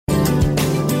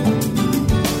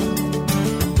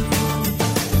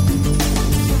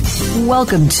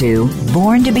Welcome to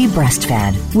Born to be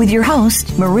Breastfed with your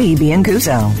host, Marie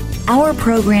Biancuso. Our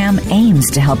program aims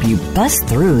to help you bust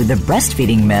through the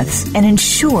breastfeeding myths and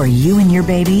ensure you and your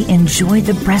baby enjoy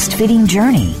the breastfeeding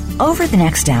journey. Over the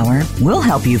next hour, we'll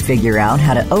help you figure out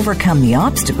how to overcome the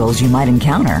obstacles you might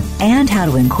encounter and how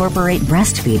to incorporate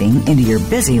breastfeeding into your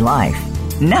busy life.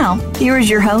 Now, here is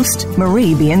your host,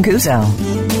 Marie Biancuso.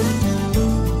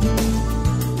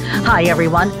 Hi,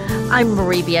 everyone. I'm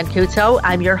Marie Biancuso.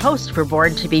 I'm your host for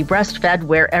Born to be Breastfed,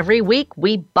 where every week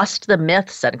we bust the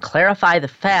myths and clarify the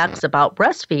facts about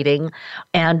breastfeeding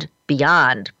and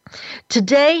beyond.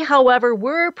 Today, however,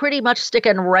 we're pretty much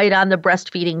sticking right on the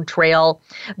breastfeeding trail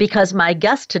because my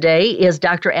guest today is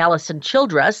Dr. Allison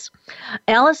Childress.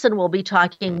 Allison will be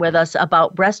talking with us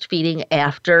about breastfeeding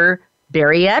after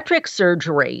bariatric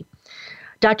surgery.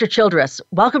 Dr. Childress,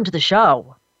 welcome to the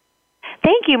show.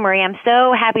 Thank you, Marie. I'm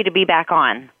so happy to be back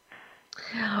on.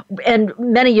 And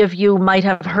many of you might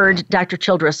have heard Dr.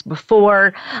 Childress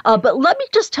before, but let me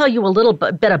just tell you a little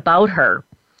bit about her.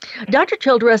 Dr.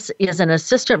 Childress is an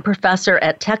assistant professor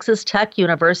at Texas Tech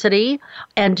University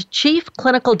and chief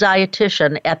clinical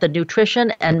dietitian at the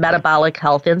Nutrition and Metabolic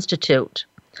Health Institute.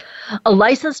 A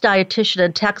licensed dietitian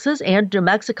in Texas and New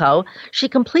Mexico, she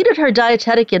completed her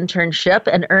dietetic internship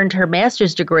and earned her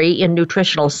master's degree in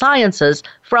nutritional sciences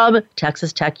from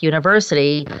Texas Tech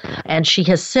University, and she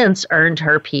has since earned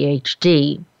her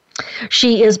PhD.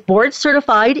 She is board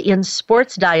certified in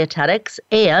sports dietetics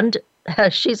and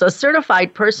she's a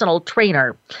certified personal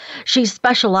trainer. She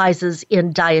specializes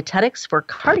in dietetics for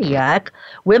cardiac,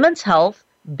 women's health,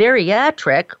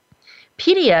 bariatric,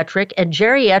 pediatric and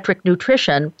geriatric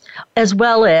nutrition, as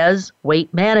well as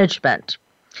weight management.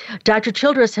 Dr.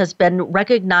 Childress has been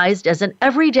recognized as an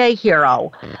everyday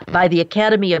hero by the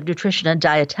Academy of Nutrition and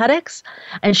Dietetics,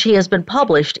 and she has been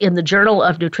published in the Journal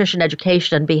of Nutrition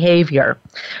Education and Behavior.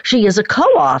 She is a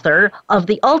co-author of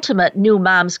the Ultimate New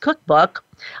Mom's Cookbook,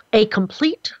 a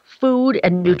complete food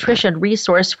and nutrition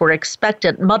resource for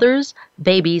expectant mothers,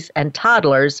 babies, and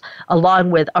toddlers,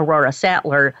 along with Aurora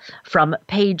Sattler from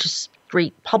Page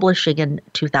Street Publishing in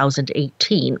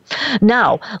 2018.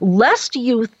 Now, lest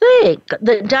you think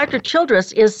that Dr.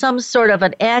 Childress is some sort of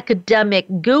an academic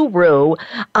guru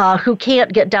who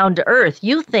can't get down to earth,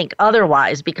 you think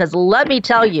otherwise, because let me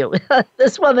tell you,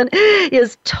 this woman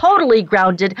is totally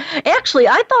grounded. Actually,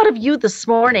 I thought of you this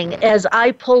morning as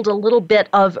I pulled a little bit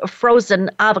of frozen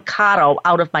avocado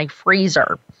out of my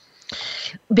freezer,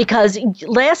 because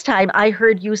last time I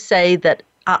heard you say that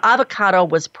avocado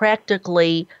was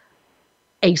practically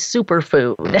a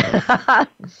superfood.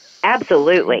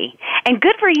 Absolutely. And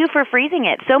good for you for freezing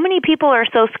it. So many people are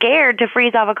so scared to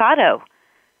freeze avocado.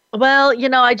 Well,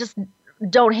 I just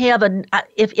don't have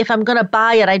if I'm going to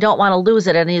buy it, I don't want to lose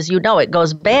it. And as you know, it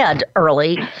goes bad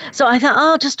early. So I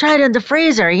thought, just try it in the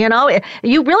freezer.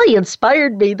 You really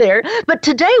inspired me there. But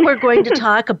today we're going to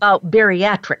talk about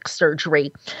bariatric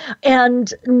surgery,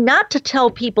 and not to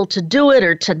tell people to do it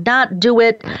or to not do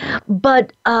it,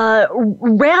 but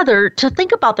rather to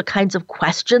think about the kinds of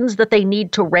questions that they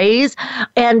need to raise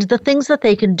and the things that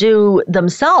they can do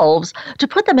themselves to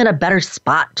put them in a better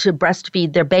spot to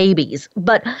breastfeed their babies.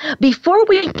 But before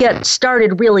we get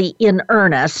started really in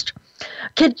earnest,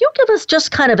 can you give us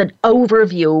just kind of an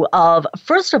overview of,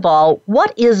 first of all,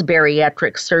 what is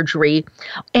bariatric surgery?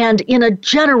 And in a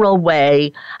general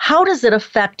way, how does it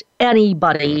affect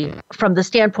anybody from the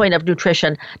standpoint of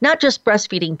nutrition, not just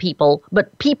breastfeeding people,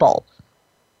 but people?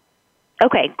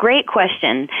 Okay, great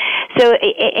question. So,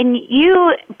 and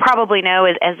you probably know,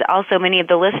 as also many of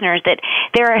the listeners, that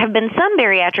there have been some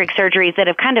bariatric surgeries that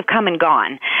have kind of come and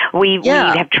gone. We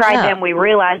have tried them. We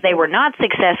realized they were not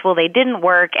successful. They didn't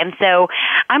work. And so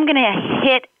I'm going to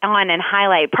hit on and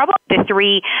highlight probably the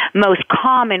three most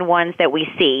common ones that we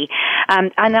see.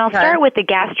 And I'll start with the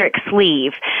gastric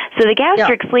sleeve. So the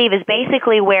gastric sleeve is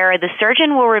basically where the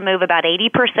surgeon will remove about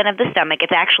 80% of the stomach.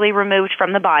 It's actually removed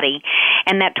from the body.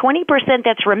 And that 20%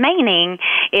 that's remaining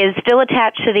is still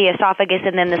attached to the esophagus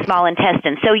and then the small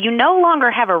intestine. So you no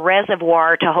longer have a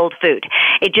reservoir to hold food.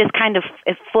 It just kind of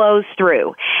it flows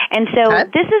through. And so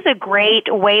this is a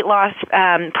great weight loss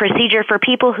procedure for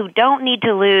people who don't need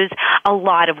to lose a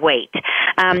lot of weight.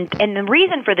 And the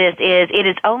reason for this is it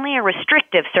is only a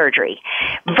restrictive surgery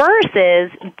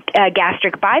versus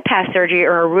gastric bypass surgery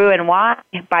or a Roux-en-Y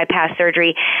bypass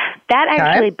surgery. That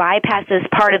actually bypasses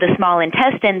part of the small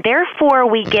intestine. Therefore,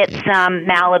 we get some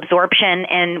malabsorption,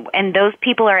 and those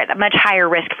people are at a much higher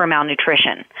risk for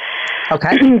malnutrition.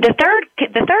 Okay. The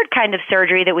third kind of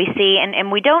surgery that we see,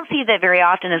 and we don't see that very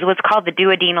often, is what's called the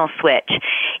duodenal switch.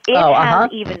 It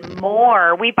has even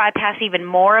more. We bypass even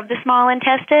more of the small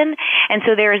intestine, And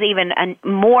so there is even a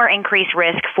more increased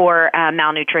risk for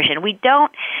malnutrition. We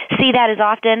don't see that as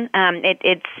often.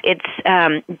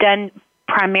 It's done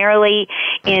primarily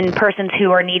in persons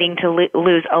who are needing to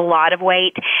lose a lot of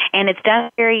weight, and it's done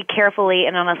very carefully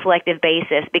and on a selective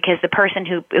basis because the person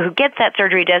who gets that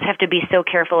surgery does have to be so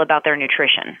careful about their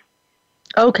nutrition.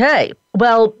 Okay.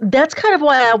 Well, that's kind of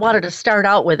why I wanted to start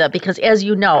out with it, because as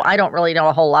you know, I don't really know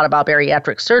a whole lot about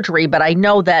bariatric surgery, but I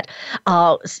know that,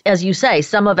 as you say,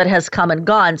 some of it has come and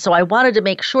gone. So I wanted to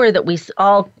make sure that we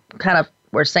all kind of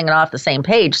were singing off the same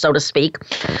page, so to speak.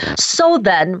 So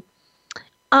then,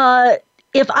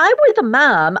 if I were the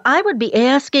mom, I would be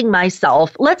asking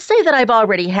myself, let's say that I've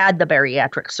already had the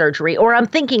bariatric surgery, or I'm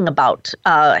thinking about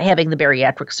having the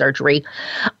bariatric surgery.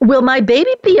 Will my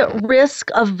baby be at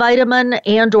risk of vitamin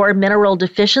and or mineral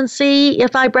deficiency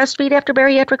if I breastfeed after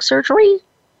bariatric surgery?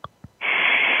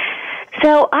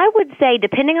 So I would say,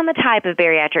 depending on the type of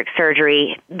bariatric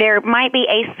surgery, there might be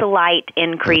a slight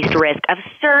increased risk of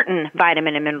certain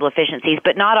vitamin and mineral deficiencies,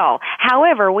 but not all.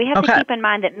 However, we have to keep in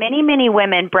mind that many, many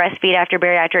women breastfeed after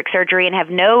bariatric surgery and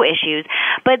have no issues,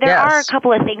 but there are a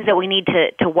couple of things that we need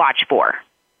to watch for.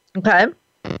 Okay.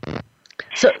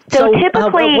 So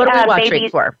typically, what are we watching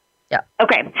for? Yeah.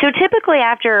 Okay, so typically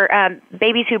after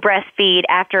babies who breastfeed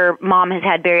after mom has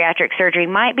had bariatric surgery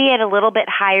might be at a little bit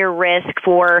higher risk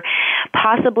for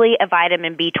possibly a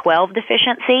vitamin B12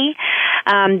 deficiency.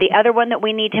 The other one that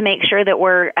we need to make sure that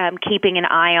we're keeping an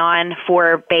eye on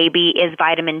for baby is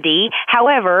vitamin D.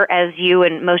 However, as you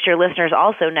and most of your listeners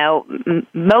also know,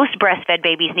 most breastfed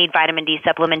babies need vitamin D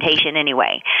supplementation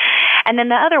anyway. And then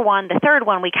the third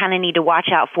one we kind of need to watch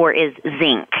out for is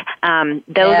zinc.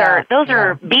 Those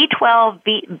are B12,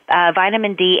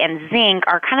 vitamin D, and zinc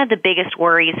are kind of the biggest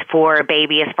worries for a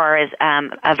baby as far as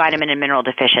a vitamin and mineral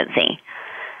deficiency.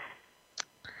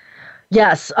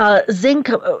 Yes, zinc,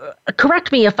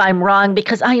 correct me if I'm wrong,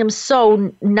 because I am so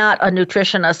not a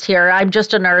nutritionist here. I'm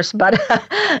just a nurse. But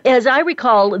as I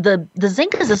recall, the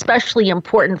zinc is especially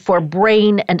important for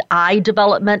brain and eye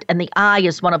development. And the eye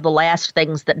is one of the last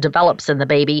things that develops in the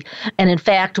baby. And in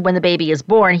fact, when the baby is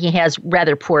born, he has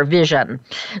rather poor vision.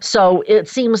 So it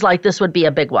seems like this would be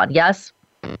a big one. Yes?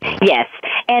 Yes.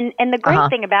 And the great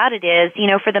thing about it is,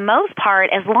 for the most part,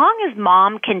 as long as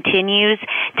mom continues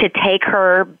to take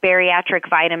her bariatric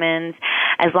vitamins,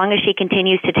 as long as she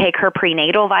continues to take her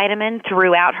prenatal vitamin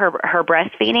throughout her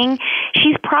breastfeeding,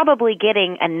 she's probably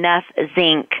getting enough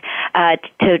zinc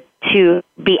to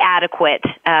be adequate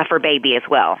for baby as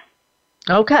well.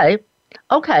 Okay.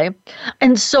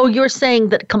 And so you're saying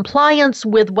that compliance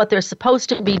with what they're supposed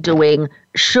to be doing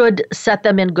should set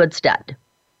them in good stead.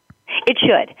 It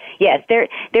should, yes.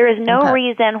 There is no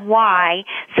reason why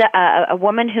a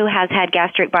woman who has had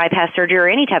gastric bypass surgery or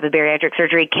any type of bariatric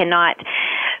surgery cannot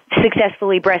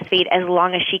successfully breastfeed as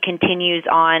long as she continues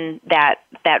on that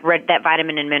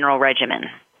vitamin and mineral regimen.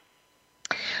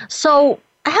 So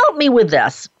help me with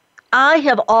this. I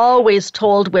have always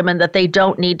told women that they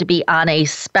don't need to be on a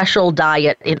special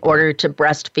diet in order to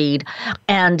breastfeed,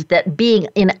 and that being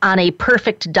on a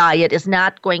perfect diet is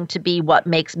not going to be what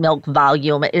makes milk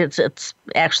volume. It's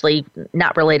actually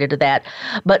not related to that.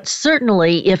 But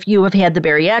certainly if you have had the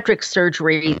bariatric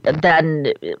surgery,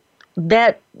 then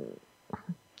that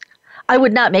I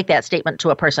would not make that statement to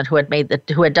a person who had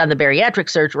done the bariatric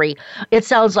surgery. It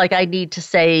sounds like I need to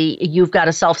say you've got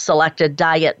a self-selected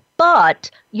diet, but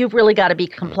you've really got to be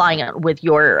compliant with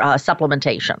your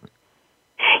supplementation.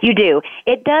 You do.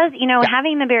 It does,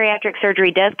 having the bariatric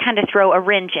surgery does kind of throw a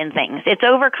wrench in things. It's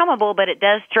overcomable, but it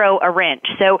does throw a wrench.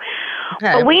 So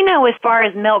what we know as far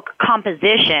as milk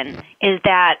composition is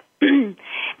that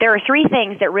there are three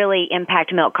things that really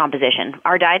impact milk composition: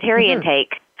 our dietary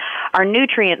intake, our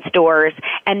nutrient stores,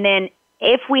 and then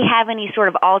if we have any sort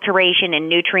of alteration in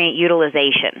nutrient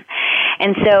utilization.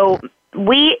 And so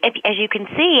as you can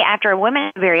see, after a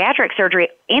women's bariatric surgery,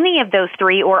 any of those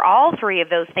three or all three of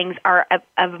those things are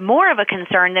of more of a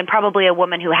concern than probably a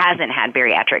woman who hasn't had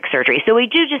bariatric surgery. So we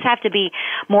do just have to be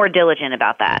more diligent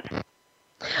about that.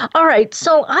 All right.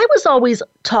 So I was always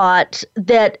taught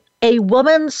that a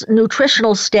woman's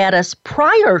nutritional status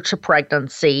prior to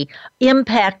pregnancy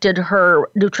impacted her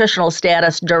nutritional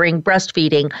status during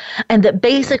breastfeeding, and that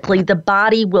basically the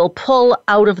body will pull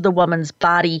out of the woman's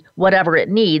body whatever it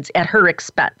needs at her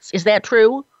expense. Is that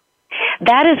true?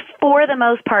 That is for the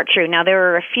most part true. Now,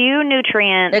 there are a few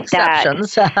nutrients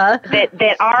exceptions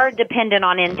that are dependent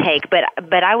on intake,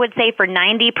 but I would say for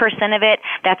 90% of it,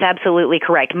 that's absolutely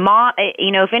correct. Mom,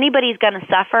 if anybody's going to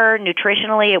suffer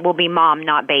nutritionally, it will be mom,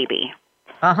 not baby.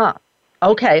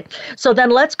 Okay. So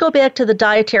then let's go back to the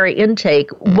dietary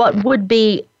intake. What would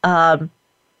be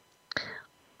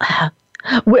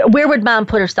Where would mom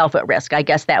put herself at risk? I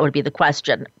guess that would be the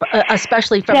question,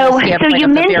 especially from the standpoint you of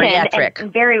the mentioned, bariatric.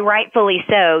 And very rightfully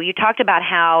so, you talked about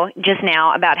how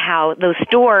those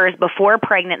stores before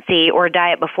pregnancy or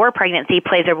diet before pregnancy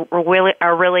plays a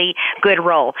really good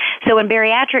role. So in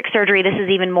bariatric surgery, this is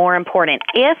even more important.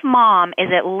 If mom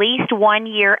is at least 1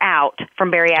 year out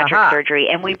from bariatric surgery,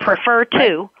 and we prefer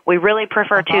two, we really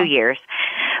prefer 2 years.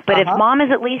 But if mom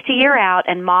is at least a year out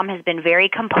and mom has been very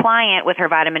compliant with her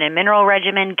vitamin and mineral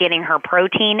regimen, getting her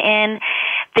protein in,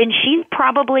 then she's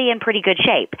probably in pretty good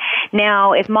shape.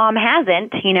 Now, if mom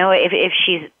hasn't, if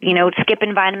she's,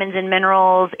 skipping vitamins and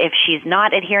minerals, if she's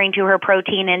not adhering to her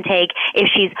protein intake, if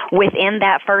she's within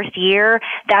that first year,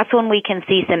 that's when we can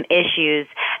see some issues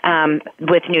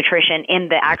with nutrition in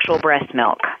the actual breast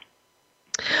milk.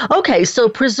 Okay, so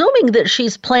presuming that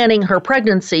she's planning her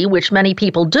pregnancy, which many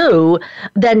people do,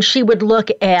 then she would look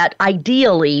at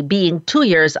ideally being 2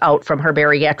 years out from her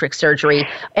bariatric surgery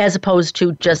as opposed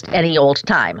to just any old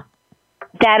time.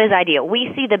 That is ideal.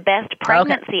 We see the best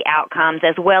pregnancy outcomes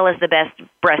as well as the best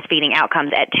breastfeeding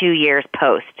outcomes at 2 years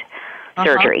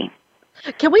post-surgery.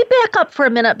 Can we back up for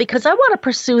a minute? Because I want to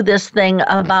pursue this thing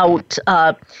about,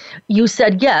 you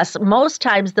said, yes, most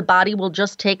times the body will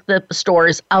just take the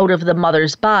stores out of the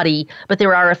mother's body, but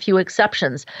there are a few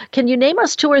exceptions. Can you name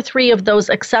us 2 or 3 of those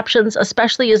exceptions,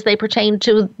 especially as they pertain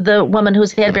to the woman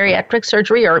who's had bariatric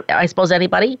surgery, or I suppose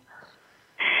anybody?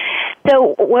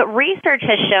 So what research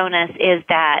has shown us is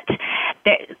that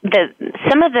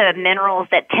some of the minerals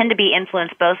that tend to be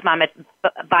influenced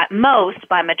most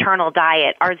by maternal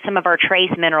diet are some of our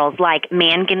trace minerals like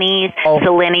manganese,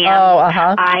 selenium,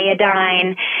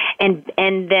 iodine, and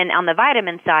then on the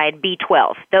vitamin side,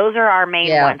 B12. Those are our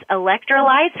main ones.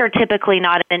 Electrolytes are typically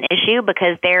not an issue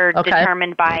because they're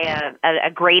determined by a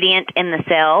gradient in the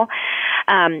cell.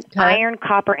 Iron,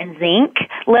 copper, and zinc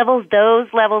levels, those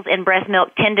levels in breast milk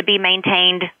tend to be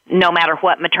maintained no matter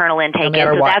what maternal intake is.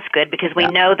 So that's good because we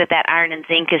know that iron and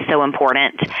zinc is so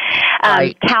important.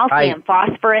 Calcium,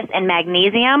 phosphorus, and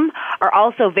magnesium are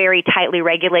also very tightly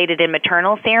regulated in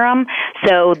maternal serum.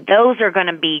 So those are going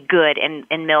to be good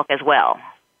in milk as well.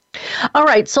 All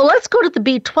right, so let's go to the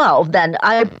B12 then.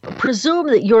 I presume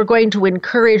that you're going to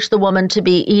encourage the woman to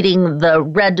be eating the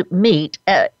red meat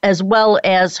as well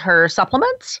as her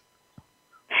supplements?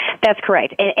 That's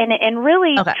correct. And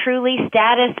really, truly,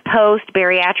 status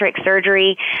post-bariatric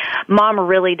surgery, mom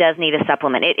really does need a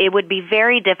supplement. It would be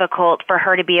very difficult for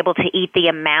her to be able to eat the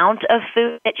amount of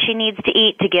food that she needs to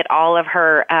eat to get all of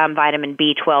her vitamin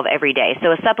B12 every day.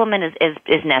 So a supplement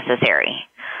is necessary.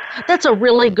 That's a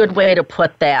really good way to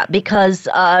put that because,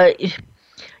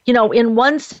 in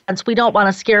one sense, we don't want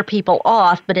to scare people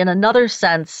off, but in another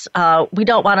sense, we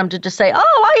don't want them to just say,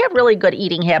 I have really good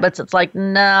eating habits. It's like,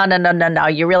 no.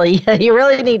 You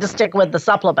really need to stick with the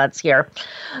supplements here.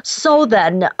 So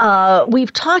then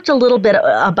we've talked a little bit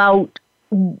about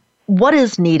what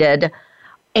is needed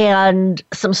and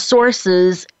some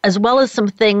sources, as well as some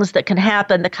things that can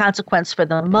happen, the consequence for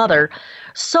the mother.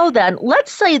 So then,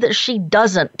 let's say that she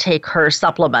doesn't take her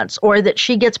supplements or that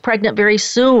she gets pregnant very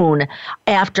soon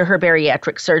after her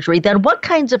bariatric surgery. Then what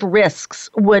kinds of risks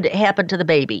would happen to the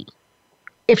baby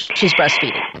if she's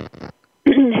breastfeeding?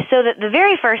 So the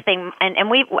very first thing, and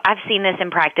I've seen this in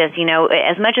practice,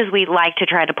 as much as we like to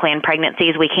try to plan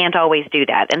pregnancies, we can't always do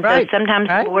that. And so sometimes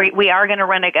we are going to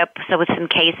run up with some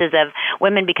cases of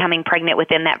women becoming pregnant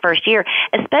within that first year,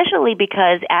 especially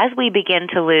because as we begin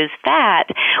to lose fat,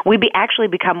 we actually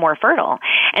become more fertile.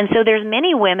 And so there's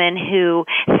many women who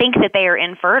think that they are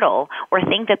infertile or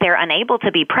think that they're unable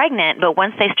to be pregnant, but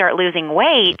once they start losing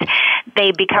weight,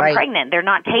 they become pregnant. They're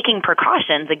not taking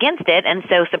precautions against it, and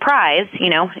so surprise,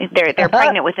 they're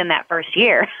pregnant within that first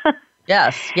year.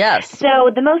 Yes.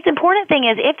 So the most important thing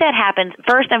is, if that happens,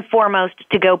 first and foremost,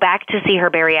 to go back to see her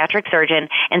bariatric surgeon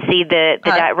and see the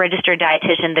registered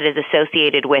dietitian that is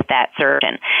associated with that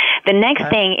surgeon. The next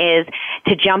thing is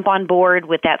to jump on board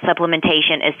with that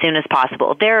supplementation as soon as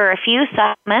possible. There are a few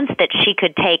supplements that she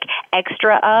could take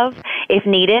extra of if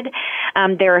needed.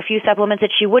 There are a few supplements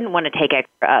that she wouldn't want to take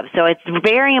extra of. So it's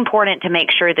very important to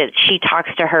make sure that she talks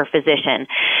to her physician.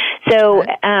 So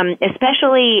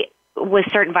especially with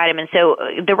certain vitamins. So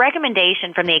the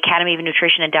recommendation from the Academy of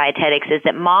Nutrition and Dietetics is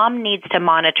that mom needs to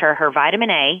monitor her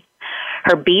vitamin A,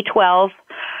 her B12,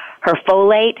 her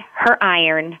folate, her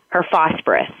iron, her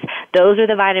phosphorus. Those are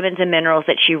the vitamins and minerals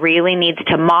that she really needs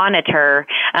to monitor.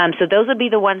 So those would be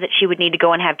the ones that she would need to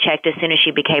go and have checked as soon as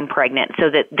she became pregnant, so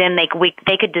that then they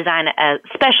could design a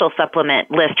special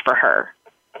supplement list for her.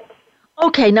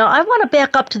 Okay, now I want to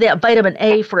back up to that vitamin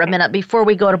A for a minute before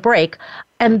we go to break,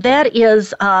 and that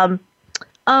is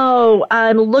Oh,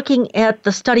 I'm looking at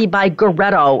the study by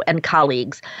Goretto and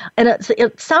colleagues. And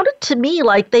it sounded to me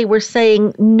like they were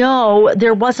saying, no,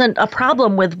 there wasn't a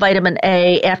problem with vitamin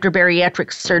A after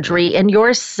bariatric surgery. And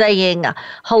you're saying,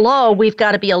 hello, we've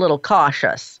got to be a little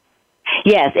cautious.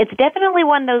 Yes, it's definitely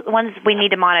one of those ones we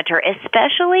need to monitor,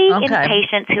 especially in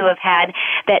patients who have had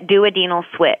that duodenal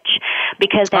switch.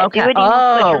 Because that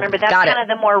duodenal switch, remember, that's kind of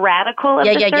the more radical of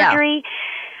the surgery.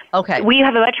 Okay. We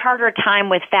have a much harder time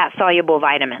with fat-soluble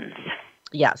vitamins.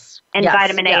 Yes. And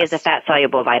vitamin A is a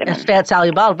fat-soluble vitamin. It's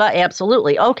fat-soluble,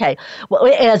 absolutely. Okay. Well,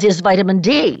 as is vitamin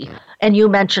D. And you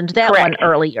mentioned that one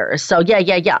earlier. So,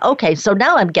 yeah. Okay, so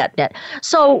now I'm getting it.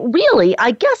 So, really,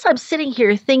 I guess I'm sitting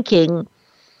here thinking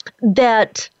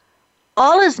that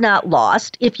all is not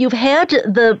lost. If you've had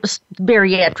the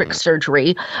bariatric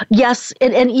surgery, yes,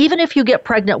 and even if you get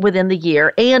pregnant within the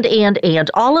year, and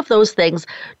all of those things,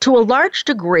 to a large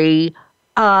degree,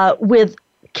 with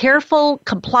careful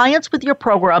compliance with your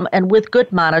program and with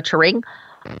good monitoring,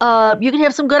 you can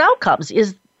have some good outcomes.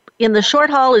 In the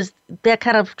short haul, is that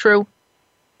kind of true?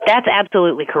 That's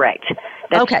absolutely correct.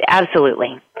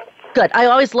 Absolutely. Good. I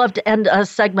always love to end a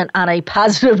segment on a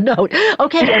positive note.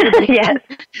 Okay, everybody. Yes.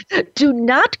 Do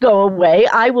not go away.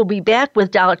 I will be back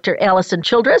with Dr. Allison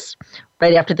Childress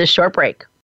right after this short break.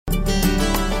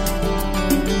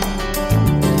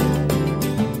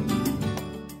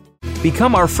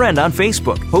 Become our friend on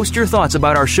Facebook. Post your thoughts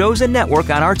about our shows and network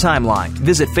on our timeline.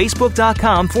 Visit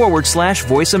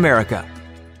facebook.com/Voice America.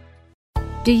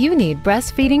 Do you need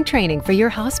breastfeeding training for your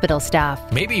hospital staff?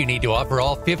 Maybe you need to offer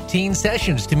all 15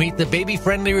 sessions to meet the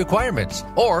baby-friendly requirements.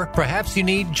 Or perhaps you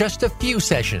need just a few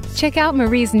sessions. Check out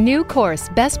Marie's new course,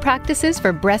 Best Practices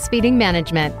for Breastfeeding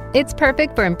Management. It's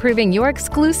perfect for improving your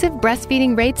exclusive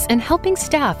breastfeeding rates and helping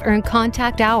staff earn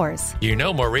contact hours. You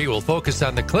know Marie will focus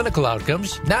on the clinical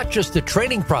outcomes, not just the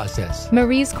training process.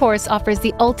 Marie's course offers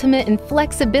the ultimate in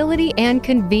flexibility and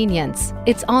convenience.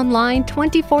 It's online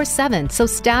 24/7, so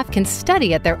staff can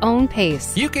study at their own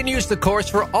pace. You can use the course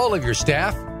for all of your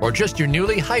staff or just your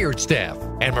newly hired staff.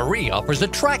 And Marie offers a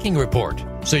tracking report,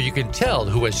 so you can tell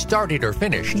who has started or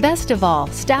finished. Best of all,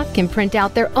 staff can print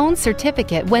out their own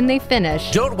certificate when they finish.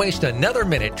 Don't waste another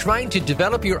minute trying to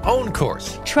develop your own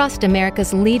course. Trust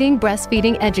America's leading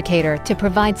breastfeeding educator to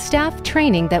provide staff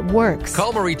training that works.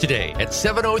 Call Marie today at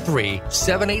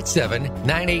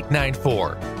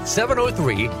 703-787-9894.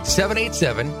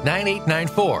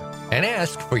 703-787-9894 and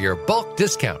ask for your bulk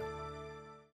discount.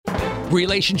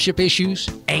 Relationship issues?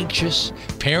 Anxious?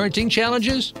 Parenting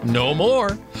challenges? No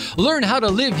more. Learn how to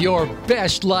live your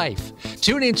best life.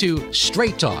 Tune into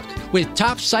Straight Talk with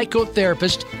top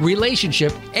psychotherapist,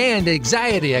 relationship, and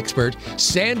anxiety expert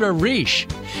Sandra Reisch.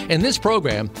 In this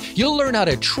program, you'll learn how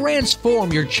to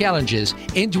transform your challenges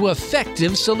into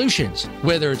effective solutions,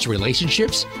 whether it's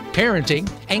relationships, parenting,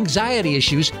 anxiety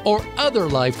issues, or other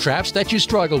life traps that you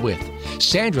struggle with.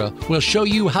 Sandra will show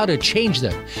you how to change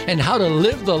them and how to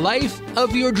live the life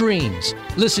of your dreams.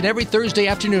 Listen every Thursday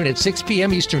afternoon at 6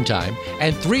 p.m. Eastern Time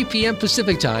and 3 p.m.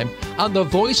 Pacific Time on the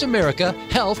Voice America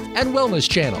Health and Wellness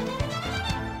Channel.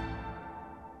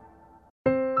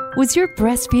 Was your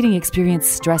breastfeeding experience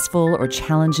stressful or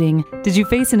challenging? Did you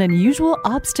face an unusual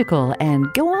obstacle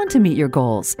and go on to meet your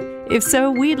goals? If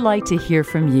so, we'd like to hear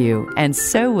from you, and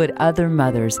so would other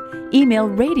mothers. Email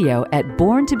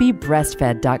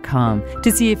radio@borntobebreastfed.com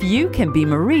to see if you can be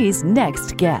Marie's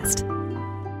next guest.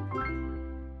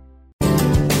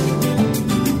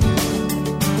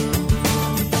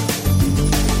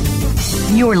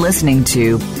 You're listening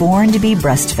to Born to be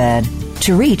Breastfed.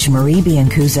 To reach Marie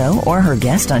Biancuzzo or her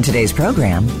guest on today's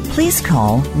program, please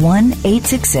call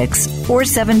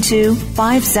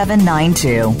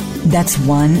 1-866-472-5792. That's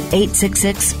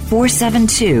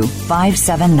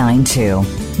 1-866-472-5792.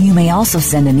 You may also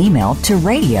send an email to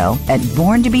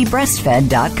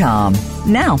radio@borntobebreastfed.com.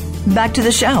 Now, back to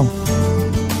the show.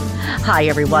 Hi,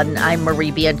 everyone. I'm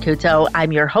Marie Biancuzzo.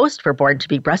 I'm your host for Born to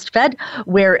be Breastfed,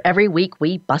 where every week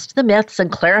we bust the myths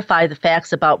and clarify the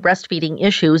facts about breastfeeding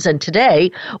issues. And today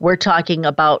we're talking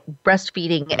about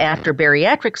breastfeeding after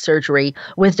bariatric surgery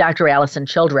with Dr. Allison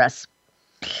Childress.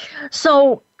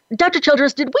 So, Dr.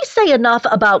 Childress, did we say enough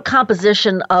about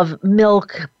composition of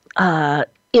milk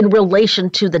in relation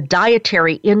to the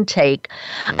dietary intake?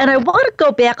 And I want to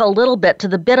go back a little bit to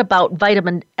the bit about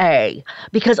vitamin A,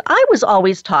 because I was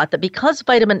always taught that because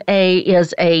vitamin A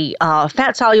is a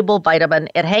fat-soluble vitamin,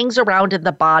 it hangs around in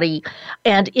the body,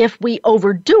 and if we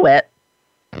overdo it,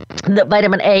 that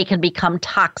vitamin A can become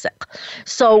toxic.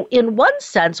 So in one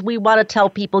sense, we want to tell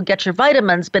people, get your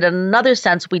vitamins, but in another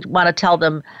sense, we want to tell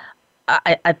them,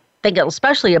 thinking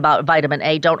especially about vitamin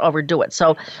A, don't overdo it.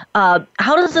 So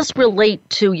how does this relate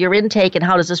to your intake, and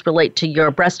how does this relate to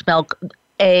your breast milk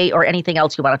A or anything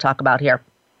else you want to talk about here?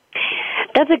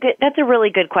 That's a really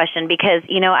good question, because,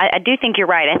 I do think you're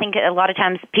right. I think a lot of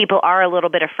times people are a little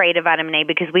bit afraid of vitamin A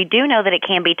because we do know that it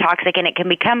can be toxic, and it can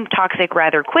become toxic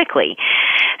rather quickly.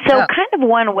 So kind of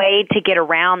one way to get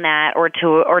around that, or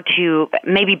to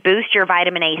maybe boost your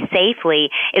vitamin A safely,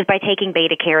 is by taking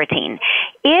beta carotene.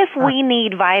 If we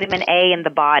need vitamin A in the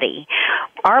body,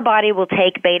 our body will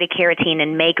take beta carotene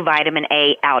and make vitamin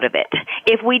A out of it.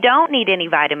 If we don't need any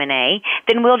vitamin A,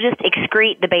 then we'll just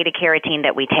excrete the beta carotene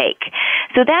that we take.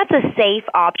 So that's a safe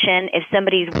option if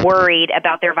somebody's worried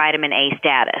about their vitamin A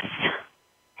status.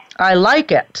 I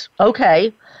like it.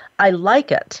 Okay. I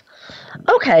like it.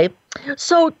 Okay.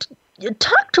 So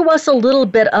talk to us a little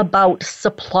bit about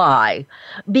supply,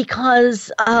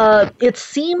 because it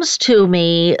seems to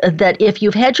me that if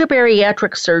you've had your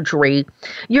bariatric surgery,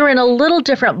 you're in a little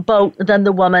different boat than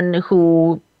the woman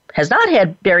who has not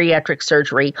had bariatric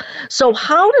surgery. So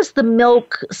how does the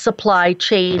milk supply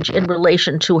change in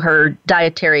relation to her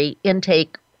dietary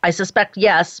intake? I suspect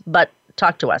yes, but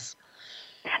talk to us.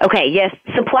 Okay, yes,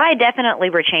 supply definitely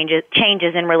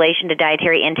changes in relation to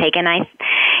dietary intake, and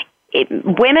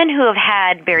women who have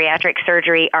had bariatric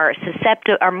surgery are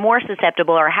more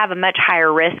susceptible or have a much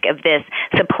higher risk of this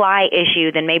supply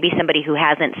issue than maybe somebody who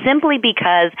hasn't, simply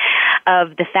because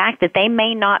of the fact that they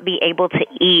may not be able to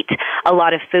eat a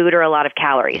lot of food or a lot of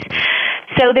calories.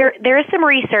 So there is some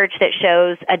research that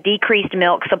shows a decreased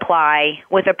milk supply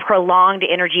with a prolonged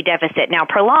energy deficit. Now,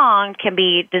 prolonged can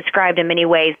be described in many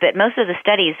ways, but most of the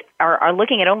studies are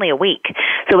looking at only a week.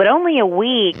 So at only a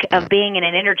week of being in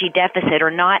an energy deficit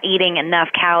or not eating enough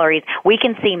calories, we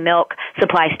can see milk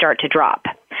supply start to drop.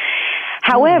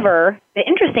 However, the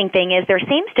interesting thing is there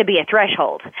seems to be a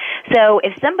threshold. So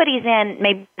if somebody's in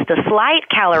maybe just a slight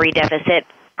calorie deficit,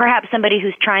 perhaps somebody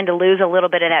who's trying to lose a little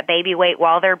bit of that baby weight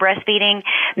while they're breastfeeding,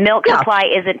 milk supply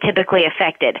isn't typically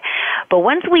affected. But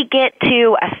once we get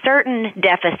to a certain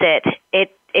deficit,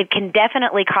 it can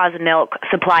definitely cause a milk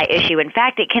supply issue. In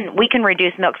fact, we can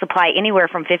reduce milk supply anywhere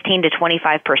from 15 to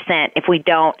 25% if we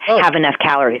don't have enough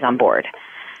calories on board.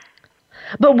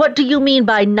 But what do you mean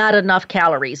by not enough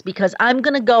calories? Because I'm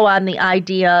going to go on the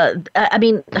idea,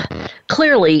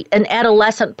 clearly an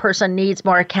adolescent person needs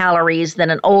more calories than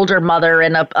an older mother,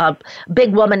 and a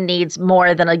big woman needs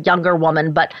more than a younger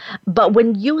woman. But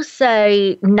when you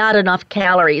say not enough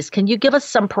calories, can you give us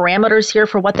some parameters here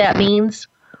for what that means?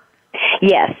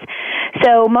 Yes.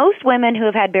 So most women who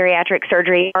have had bariatric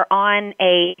surgery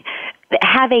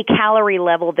have a calorie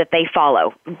level that they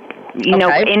follow,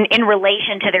 in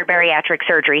relation to their bariatric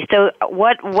surgery. So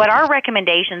what our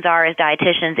recommendations are as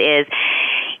dietitians is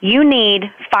you need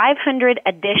 500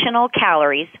 additional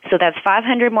calories. So that's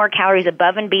 500 more calories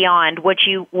above and beyond what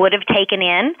you would have taken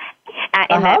in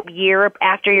that year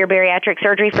after your bariatric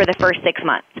surgery for the first 6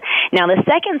 months. Now, the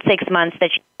second 6 months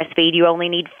that you breastfeed, you only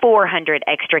need 400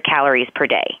 extra calories per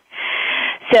day.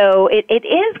 So it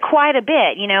is quite a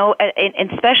bit,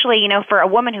 especially, for a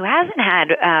woman who hasn't had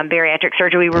bariatric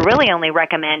surgery, we really only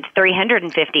recommend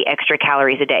 350 extra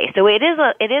calories a day. So it is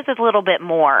a little bit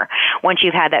more once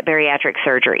you've had that bariatric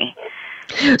surgery.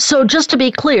 So just to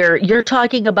be clear, you're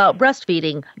talking about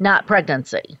breastfeeding, not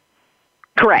pregnancy.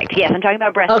 Correct. Yes, I'm talking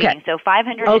about breastfeeding. Okay. So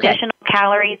 500 additional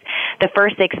calories the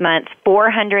first 6 months,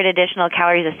 400 additional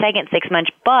calories the second 6 months,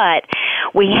 but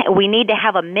we need to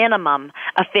have a minimum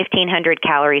of 1,500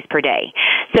 calories per day.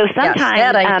 So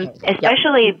sometimes,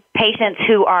 especially patients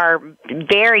who are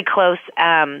very close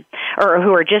or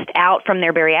who are just out from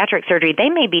their bariatric surgery, they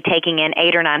may be taking in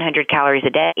 800 or 900 calories a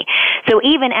day. So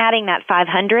even adding that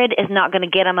 500 is not going to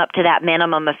get them up to that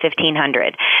minimum of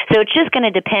 1,500. So it's just going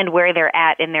to depend where they're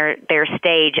at in their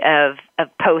stage of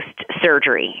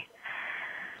post-surgery.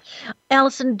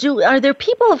 Allison, are there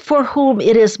people for whom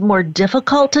it is more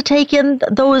difficult to take in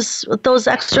those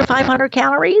extra 500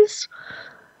 calories?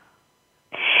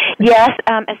 Yes,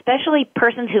 especially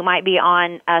persons who might be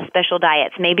on special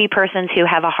diets. Maybe persons who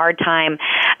have a hard time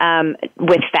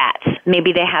with fats.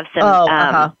 Maybe they have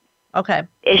some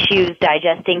issues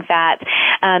digesting fats.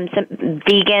 Some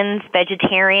vegans,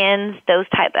 vegetarians, those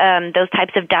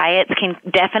types of diets can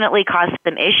definitely cause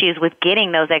some issues with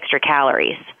getting those extra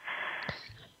calories.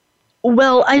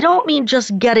 Well, I don't mean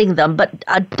just getting them, but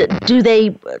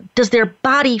does their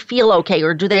body feel okay,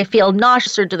 or do they feel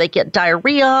nauseous, or do they get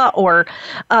diarrhea, or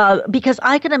because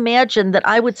I can imagine that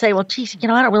I would say, well, geez, I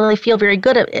don't really feel very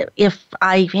good if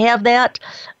I have that.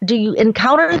 Do you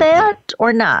encounter that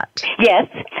or not? Yes,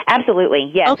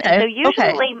 absolutely. Yes. Okay. So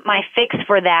usually my fix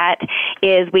for that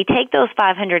is we take those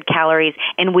 500 calories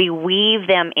and we weave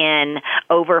them in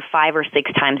over 5 or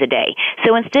 6 times a day.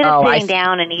 So instead of sitting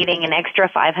down and eating an extra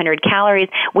 500 calories,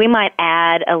 we might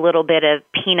add a little bit of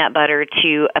peanut butter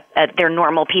to their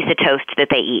normal piece of toast that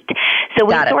they eat. So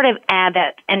we sort of add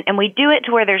that, and we do it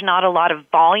to where there's not a lot of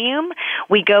volume.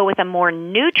 We go with a more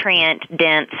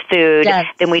nutrient-dense food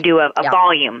than we do a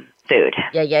volume food.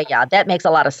 Yeah. That makes a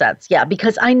lot of sense. Yeah,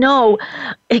 because I know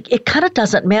it kind of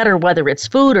doesn't matter whether it's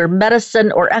food or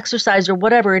medicine or exercise or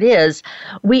whatever it is.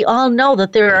 We all know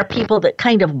that there are people that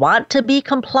kind of want to be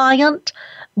compliant,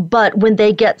 but when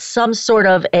they get some sort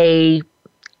of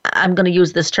I'm going to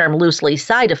use this term loosely,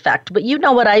 side effect, but you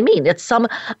know what I mean. It's some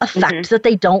effect that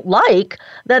they don't like.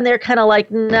 Then they're kind of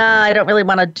like, nah, I don't really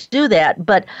want to do that.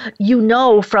 But you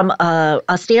know from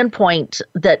a standpoint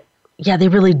that, yeah, they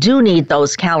really do need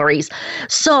those calories.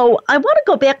 So I want to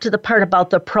go back to the part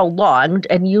about the prolonged,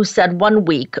 and you said 1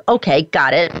 week. Okay,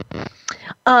 got it.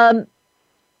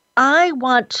 I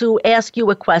want to ask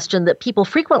you a question that people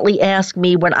frequently ask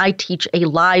me when I teach a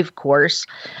live course,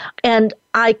 and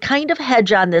I kind of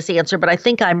hedge on this answer, but I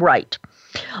think I'm right.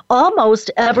 Almost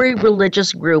every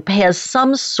religious group has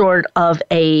some sort of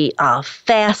a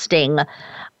fasting.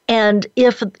 And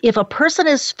if a person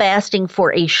is fasting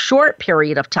for a short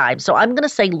period of time, so I'm going to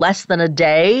say less than a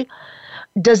day,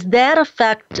 does that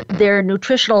affect their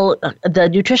the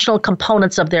nutritional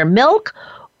components of their milk?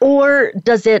 Or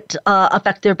does it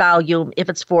affect their volume if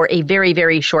it's for a very,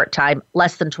 very short time,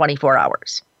 less than 24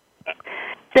 hours?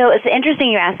 So it's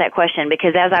interesting you asked that question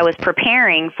because as I was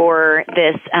preparing for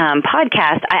this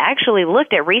podcast, I actually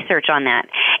looked at research on that.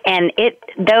 And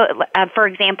for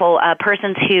example,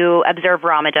 persons who observe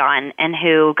Ramadan and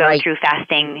who go through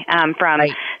fasting from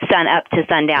sun up to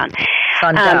sundown.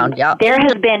 There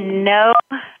has been no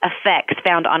effects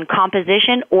found on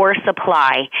composition or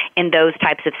supply in those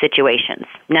types of situations.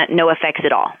 No effects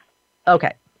at all.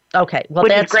 Okay. Well, which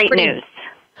that's is great news.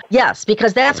 Yes,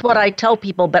 because that's what I tell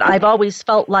people, but I've always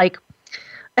felt like,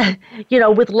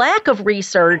 with lack of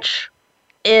research,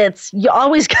 you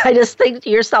always kind of think to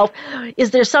yourself,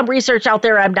 is there some research out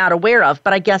there I'm not aware of?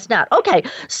 But I guess not. Okay,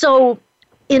 so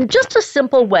in just a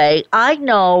simple way, I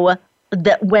know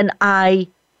that when I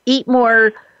eat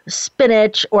more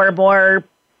spinach or more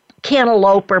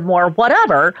cantaloupe or more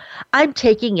whatever, I'm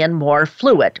taking in more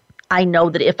fluid. I know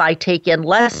that if I take in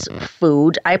less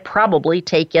food, I probably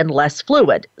take in less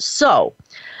fluid. So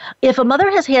if a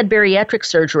mother has had bariatric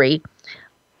surgery,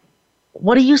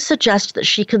 what do you suggest that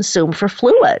she consume for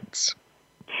fluids?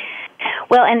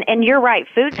 Well, and you're right.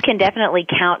 Foods can definitely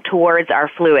count towards our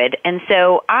fluid. And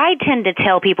so I tend to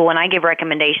tell people when I give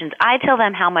recommendations, I tell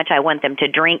them how much I want them to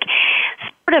drink,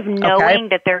 sort of knowing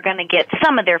that they're going to get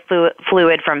some of their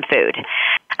fluid from food.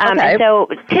 And so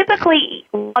typically,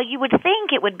 while you would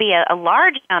think it would be a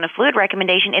large amount of fluid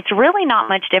recommendation, it's really not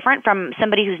much different from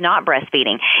somebody who's not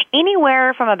breastfeeding.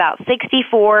 Anywhere from about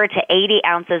 64 to 80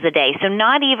 ounces a day, so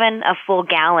not even a full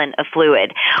gallon of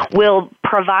fluid, will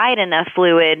provide enough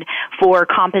fluid for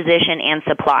composition and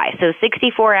supply. So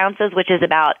 64 ounces, which is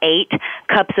about 8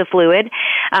 cups of fluid,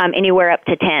 anywhere up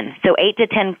to 10. So 8 to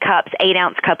 10 cups,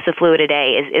 8-ounce cups of fluid a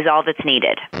day is all that's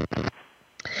needed.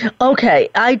 Okay,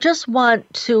 I just want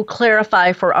to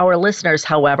clarify for our listeners,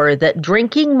 however, that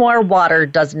drinking more water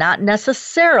does not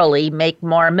necessarily make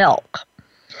more milk.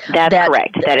 That's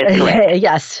correct. That is correct.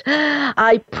 Yes.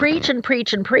 I preach and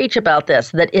preach and preach about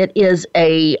this, that it is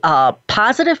a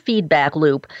positive feedback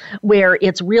loop where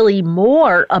it's really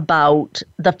more about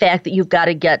the fact that you've got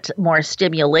to get more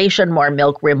stimulation, more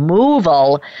milk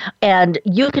removal, and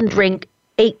you can drink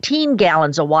 18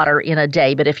 gallons of water in a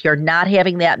day, but if you're not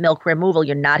having that milk removal,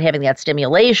 you're not having that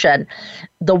stimulation,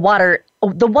 the water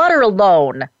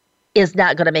alone is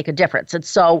not going to make a difference. And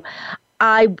so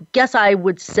I guess I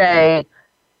would say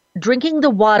drinking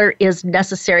the water is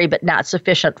necessary but not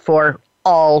sufficient for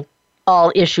all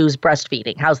issues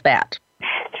breastfeeding. How's that?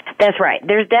 That's right.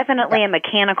 There's definitely a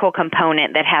mechanical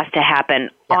component that has to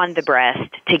happen on the breast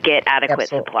to get adequate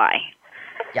supply.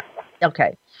 Yeah.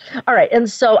 Okay. All right. And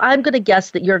so I'm going to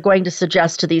guess that you're going to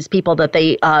suggest to these people that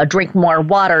they drink more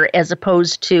water as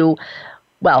opposed to,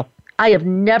 well, I have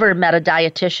never met a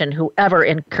dietitian who ever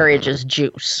encourages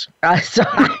juice. So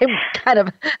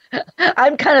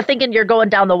I'm kind of thinking you're going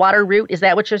down the water route. Is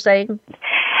that what you're saying?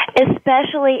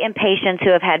 Especially in patients who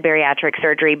have had bariatric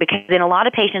surgery, because in a lot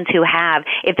of patients who have,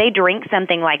 if they drink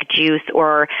something like juice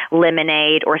or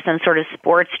lemonade or some sort of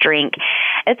sports drink,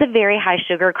 it's a very high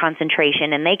sugar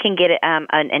concentration, and they can get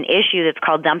an issue that's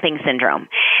called dumping syndrome.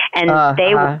 And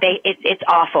it's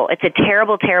awful. It's a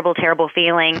terrible, terrible, terrible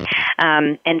feeling.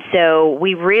 And so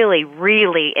we really,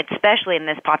 really, especially in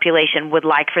this population, would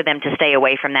like for them to stay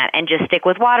away from that and just stick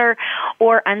with water,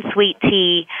 or unsweet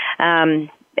tea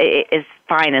is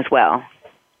fine as well.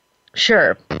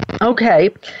 Sure. Okay.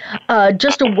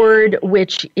 Just a word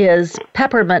which is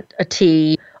peppermint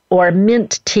tea or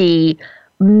mint tea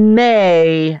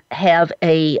may have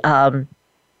an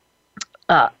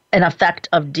effect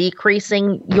of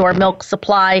decreasing your milk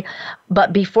supply.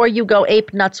 But before you go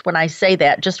ape nuts when I say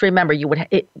that, just remember you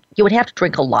would have to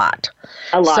drink a lot.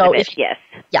 A lot of it, yes.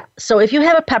 Yeah. So if you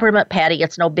have a peppermint patty,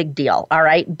 it's no big deal. All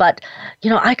right. But,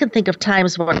 I can think of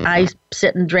times when I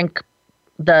sit and drink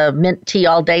the mint tea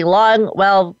all day long.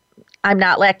 Well, I'm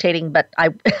not lactating, but I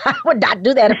would not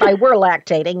do that if I were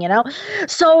lactating,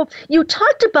 So you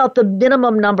talked about the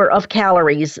minimum number of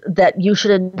calories that you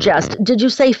should ingest. Did you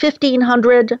say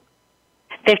 1,500?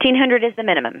 1,500 is the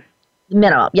minimum.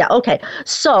 Minimum, yeah, okay.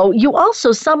 So you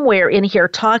also somewhere in here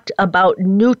talked about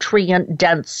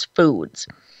nutrient-dense foods.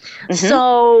 Mm-hmm.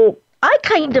 So I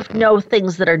kind of know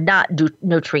things that are not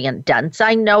nutrient dense.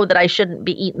 I know that I shouldn't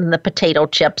be eating the potato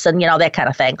chips and, that kind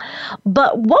of thing.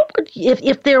 But what would,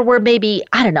 if there were maybe,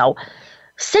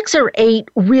 6 or 8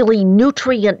 really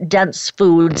nutrient dense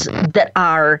foods that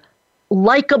are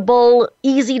likable,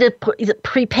 easy to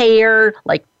prepare,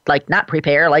 like not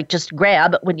prepare, like just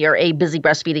grab when you're a busy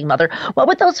breastfeeding mother, what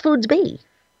would those foods be?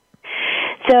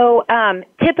 So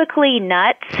typically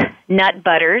nuts, nut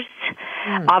butters,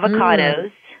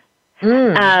 avocados.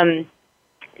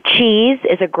 Cheese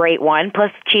is a great one.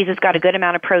 Plus, cheese has got a good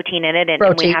amount of protein in it, and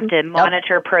we have to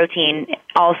monitor protein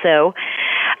also.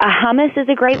 Hummus is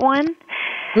a great one.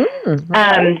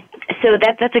 So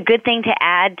that's a good thing to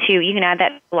add to. You can add that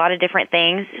to a lot of different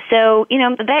things. So,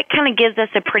 that kind of gives us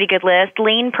a pretty good list.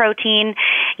 Lean protein,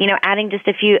 adding just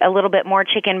a little bit more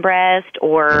chicken breast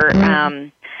or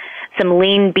some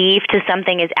lean beef to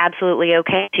something is absolutely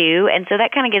okay too. And so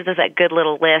that kind of gives us a good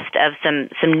little list of some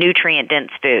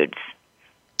nutrient-dense foods.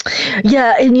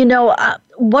 Yeah, and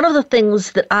one of the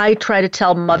things that I try to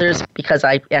tell mothers, because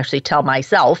I actually tell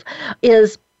myself,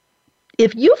 is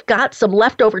if you've got some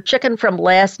leftover chicken from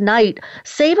last night,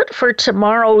 save it for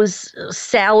tomorrow's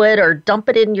salad or dump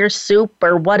it in your soup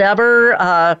or whatever.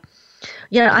 I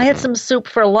had some soup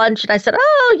for lunch and I said,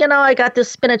 I got this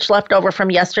spinach left over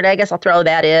from yesterday. I guess I'll throw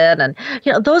that in. And,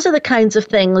 those are the kinds of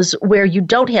things where you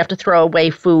don't have to throw away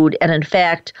food. And in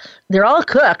fact, they're all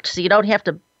cooked, so you don't have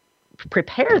to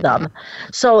prepare them.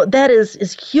 So that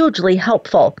is hugely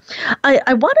helpful.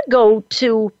 I want to go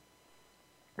to,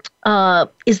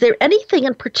 is there anything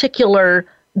in particular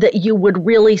that you would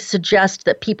really suggest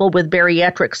that people with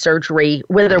bariatric surgery,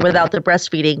 with or without the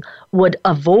breastfeeding, would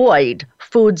avoid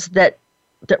foods that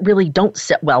really don't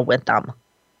sit well with them?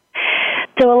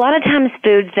 So a lot of times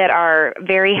foods that are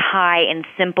very high in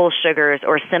simple sugars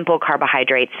or simple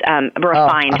carbohydrates,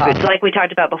 refined foods. So like we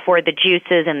talked about before, the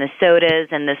juices and the sodas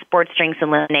and the sports drinks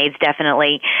and lemonades,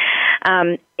 definitely.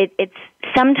 It's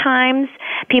sometimes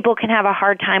people can have a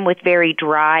hard time with very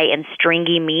dry and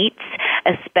stringy meats,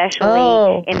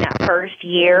 especially in that first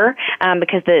year,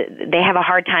 because they have a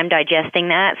hard time digesting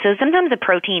that. So sometimes a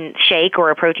protein shake or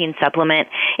a protein supplement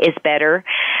is better.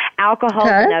 Alcohol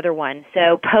is another one.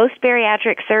 So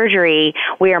post-bariatric surgery,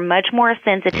 we are much more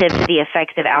sensitive to the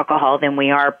effects of alcohol than we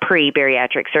are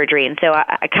pre-bariatric surgery. And so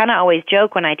I kind of always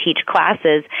joke when I teach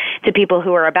classes to people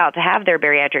who are about to have their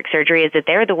bariatric surgery is that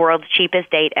they're the world's cheapest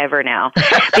date ever now,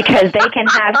 because they can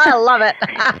have I love it.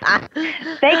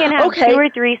 They can have 2 or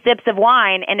 3 sips of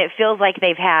wine and it feels like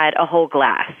they've had a whole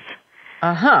glass.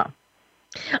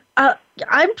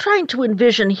 I'm trying to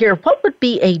envision here, what would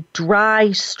be a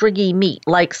dry, stringy meat?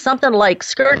 Like something like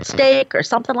skirt steak or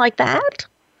something like that?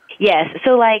 Yes.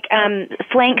 So like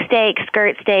flank steak,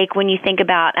 skirt steak, when you think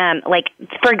about,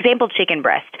 for example, chicken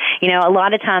breast, a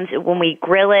lot of times when we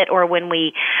grill it or when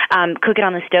we cook it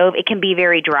on the stove, it can be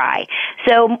very dry.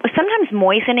 So sometimes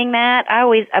moistening that, I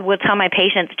will tell my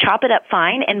patients, chop it up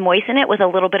fine and moisten it with a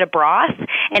little bit of broth,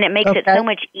 and it makes it so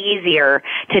much easier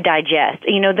to digest.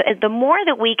 The more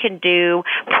that we can do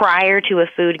prior to a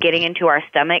food getting into our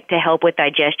stomach to help with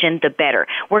digestion, the better.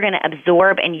 We're going to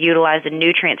absorb and utilize the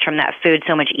nutrients from that food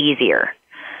so much easier.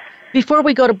 Before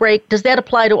we go to break, does that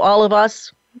apply to all of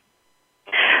us?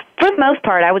 For the most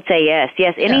part, I would say yes.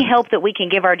 Yes, any help that we can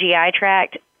give our GI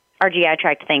tract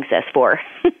thanks us for.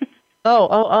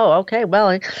 Okay. Well,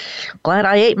 I'm glad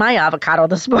I ate my avocado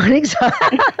this morning. So,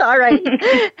 all right.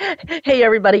 Hey,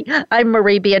 everybody. I'm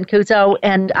Marie Biancuzzo,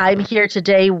 and I'm here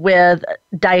today with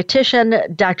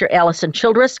dietitian Dr. Allison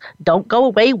Childress. Don't go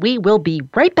away. We will be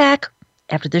right back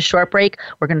After this short break,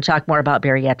 we're going to talk more about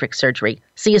bariatric surgery.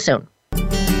 See you soon.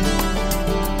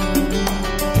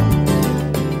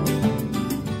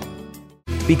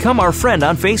 Become our friend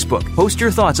on Facebook. Post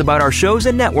your thoughts about our shows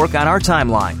and network on our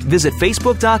timeline. Visit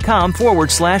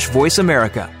facebook.com/Voice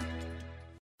America.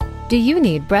 Do you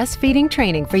need breastfeeding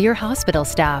training for your hospital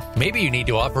staff? Maybe you need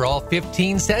to offer all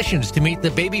 15 sessions to meet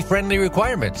the baby-friendly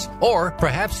requirements. Or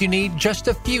perhaps you need just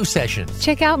a few sessions.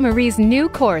 Check out Marie's new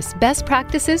course, Best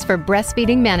Practices for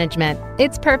Breastfeeding Management.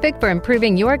 It's perfect for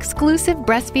improving your exclusive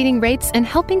breastfeeding rates and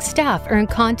helping staff earn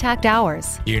contact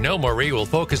hours. You know Marie will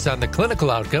focus on the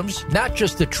clinical outcomes, not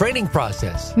just the training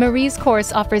process. Marie's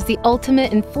course offers the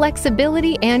ultimate in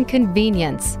flexibility and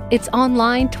convenience. It's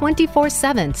online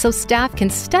 24/7, so staff can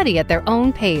study at their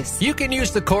own pace. You can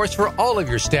use the course for all of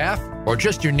your staff or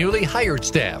just your newly hired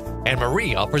staff. And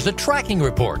Marie offers a tracking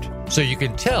report, so you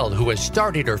can tell who has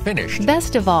started or finished.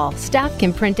 Best of all, staff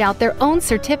can print out their own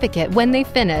certificate when they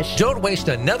finish. Don't waste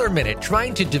another minute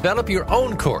trying to develop your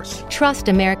own course. Trust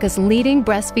America's leading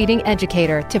breastfeeding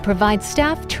educator to provide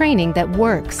staff training that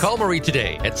works. Call Marie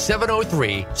today at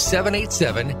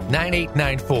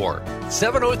 703-787-9894.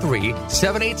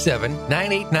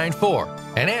 703-787-9894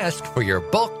 and ask for your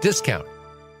bulk discount.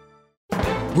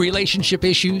 Relationship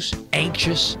issues?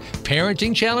 Anxious?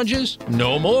 Parenting challenges?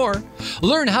 No more.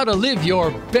 Learn how to live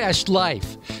your best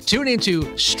life. Tune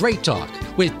into Straight Talk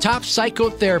with top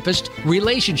psychotherapist,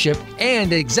 relationship,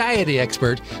 and anxiety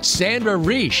expert Sandra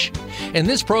Reish. In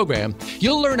this program,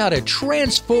 you'll learn how to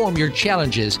transform your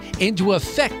challenges into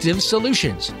effective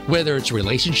solutions, whether it's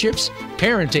relationships,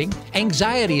 parenting,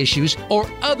 anxiety issues, or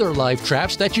other life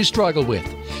traps that you struggle with.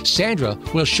 Sandra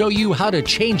will show you how to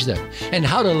change them and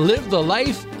how to live the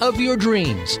life of your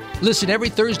dreams. Listen every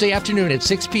Thursday afternoon at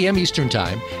 6 p.m. Eastern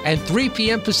Time and 3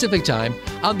 p.m. Pacific Time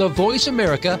on the Voice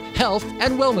America Health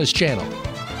and Wellness Channel.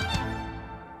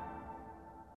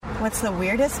 What's the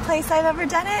weirdest place I've ever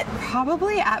done it?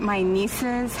 Probably at my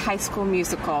niece's high school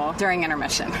musical during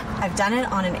intermission. I've done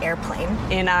it on an airplane.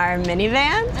 In our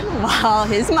minivan while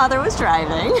his mother was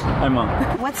driving. Hi, Mom.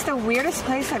 What's the weirdest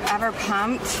place I've ever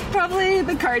pumped? Probably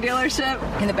the car dealership.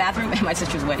 In the bathroom at my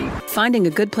sister's wedding. Finding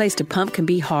a good place to pump can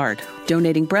be hard.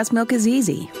 Donating breast milk is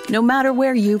easy. No matter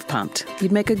where you've pumped,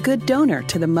 you'd make a good donor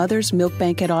to the Mother's Milk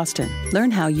Bank at Austin.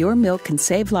 Learn how your milk can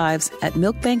save lives at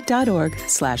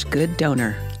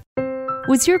milkbank.org/gooddonor.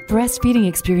 Was your breastfeeding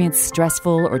experience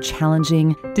stressful or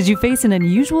challenging? Did you face an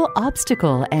unusual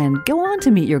obstacle and go on to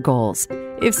meet your goals?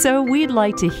 If so, we'd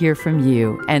like to hear from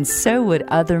you, and so would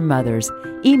other mothers.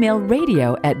 Email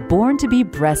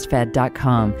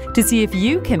radio@borntobebreastfed.com to see if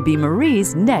you can be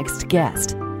Marie's next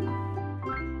guest.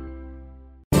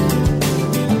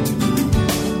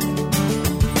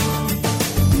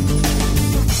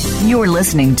 You're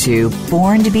listening to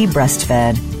Born to be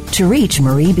Breastfed. To reach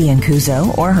Marie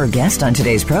Biancuzzo or her guest on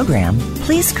today's program,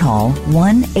 please call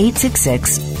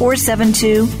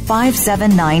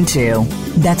 1-866-472-5792.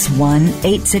 That's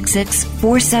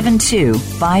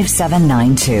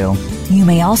 1-866-472-5792. You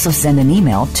may also send an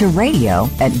email to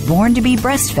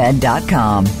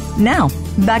radio@borntobebreastfed.com. Now,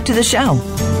 back to the show.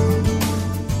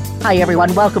 Hi,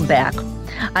 everyone. Welcome back.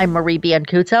 I'm Marie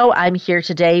Biancuzzo. I'm here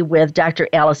today with Dr.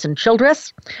 Allison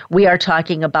Childress. We are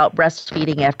talking about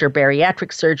breastfeeding after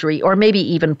bariatric surgery, or maybe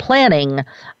even planning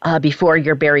before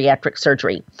your bariatric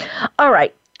surgery. All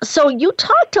right. So you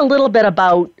talked a little bit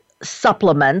about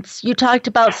supplements. You talked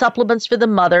about supplements for the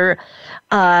mother.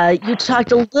 You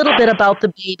talked a little bit about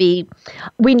the baby.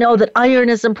 We know that iron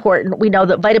is important. We know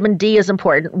that vitamin D is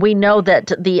important. We know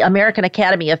that the American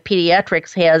Academy of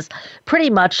Pediatrics has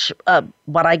pretty much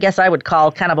what I guess I would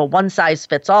call kind of a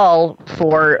one-size-fits-all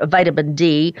for vitamin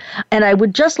D. And I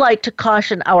would just like to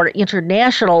caution our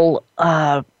international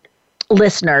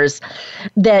listeners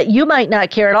that you might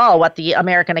not care at all what the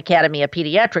American Academy of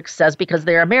Pediatrics says, because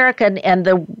they're American and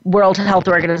the World Health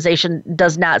Organization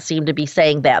does not seem to be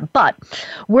saying that. But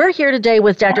we're here today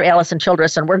with Dr. Allison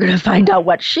Childress, and we're going to find out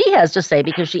what she has to say,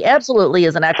 because she absolutely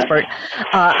is an expert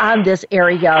on this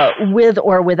area with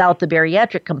or without the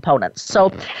bariatric components. So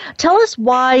tell us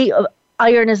why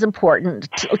iron is important.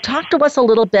 Talk to us a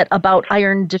little bit about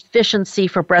iron deficiency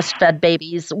for breastfed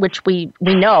babies, which we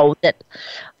know that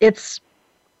it's,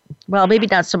 well, maybe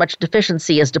not so much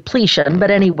deficiency as depletion,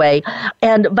 but anyway,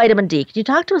 and vitamin D. Can you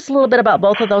talk to us a little bit about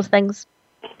both of those things?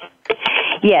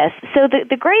 Yes. So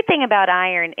the great thing about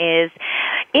iron is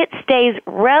it stays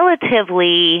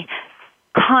relatively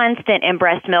constant in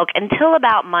breast milk until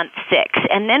about month 6.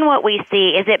 And then what we see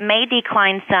is it may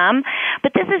decline some,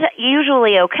 but this is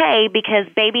usually okay because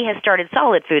baby has started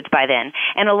solid foods by then.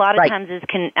 And a lot of times is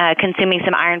consuming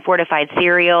some iron-fortified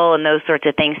cereal and those sorts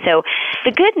of things. So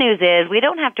the good news is we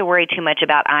don't have to worry too much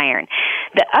about iron.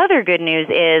 The other good news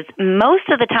is most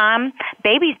of the time,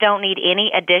 babies don't need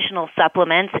any additional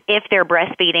supplements if they're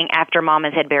breastfeeding after mom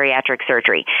has had bariatric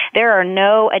surgery. There are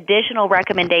no additional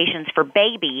recommendations for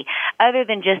baby other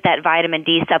than just that vitamin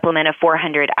D supplement of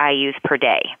 400 IUs per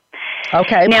day.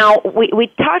 Okay. Now, we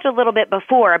talked a little bit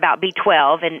before about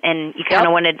B12, and you kind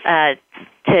of wanted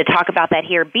to talk about that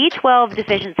here. B12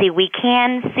 deficiency we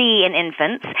can see in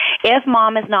infants if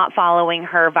mom is not following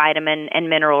her vitamin and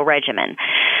mineral regimen.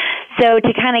 So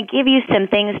to kind of give you some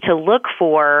things to look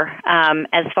for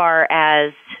as far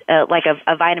as like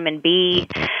a vitamin B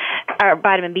or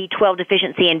vitamin B12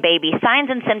 deficiency in baby, signs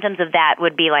and symptoms of that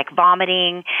would be like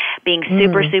vomiting, being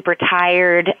super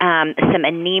tired, some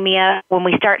anemia, when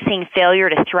we start seeing failure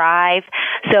to thrive.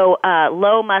 So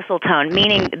low muscle tone,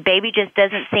 meaning baby just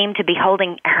doesn't seem to be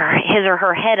holding his or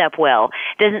her head up well,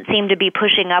 doesn't seem to be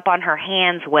pushing up on her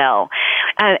hands well.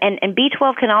 And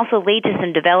B12 can also lead to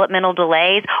some developmental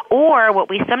delays, or what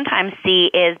we sometimes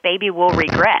see is baby will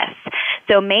regress.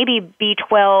 So maybe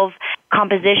B12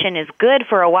 composition is good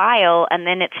for a while, and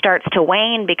then it starts to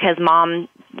wane because mom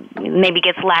maybe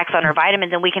gets lax on her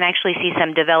vitamins, and we can actually see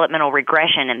some developmental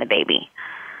regression in the baby.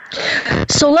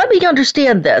 So let me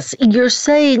understand this. You're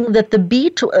saying that the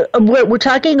B12, we're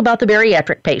talking about the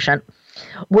bariatric patient.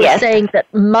 We're saying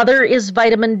that mother is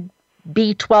vitamin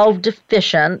B12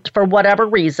 deficient for whatever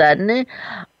reason,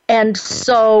 and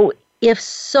so if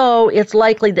so, it's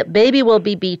likely that baby will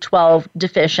be B12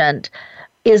 deficient.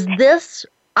 Is this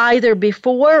either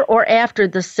before or after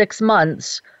the 6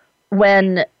 months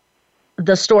when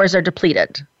the stores are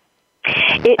depleted?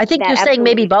 I think you're saying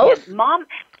maybe both? Mom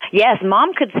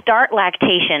could start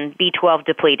lactation B12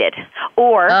 depleted,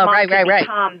 or mom could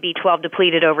become B12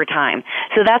 depleted over time.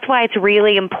 So that's why it's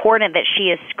really important that she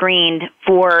is screened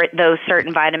for those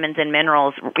certain vitamins and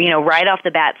minerals, right off the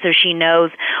bat, so she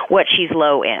knows what she's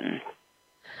low in.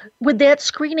 Would that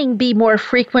screening be more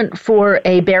frequent for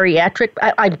a bariatric?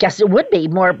 I guess it would be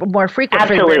more frequent.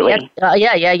 Absolutely. For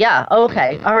yeah.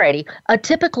 Okay, all righty.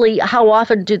 Typically, how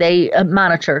often do they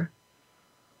monitor?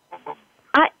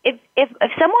 If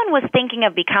someone was thinking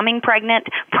of becoming pregnant,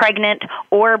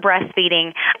 or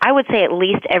breastfeeding, I would say at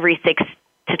least every 6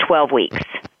 to 12 weeks.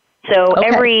 So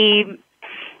every,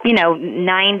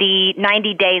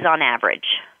 90 days on average.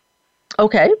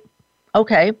 Okay.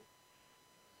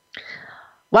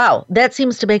 Wow, that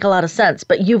seems to make a lot of sense.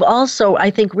 But you've also,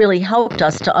 I think, really helped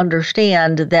us to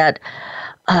understand that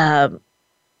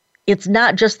it's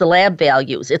not just the lab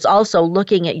values. It's also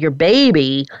looking at your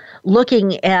baby,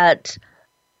 looking at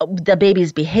the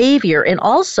baby's behavior. And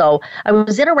also, I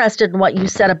was interested in what you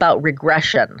said about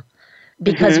regression,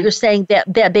 because you're saying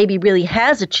that baby really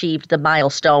has achieved the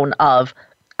milestone of,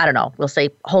 I don't know, we'll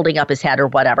say holding up his head or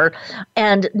whatever,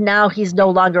 and now he's no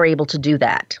longer able to do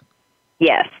that.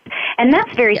 Yes. And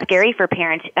that's very scary for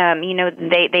parents.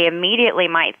 They immediately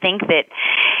might think that,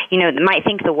 might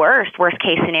think the worst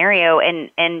case scenario. And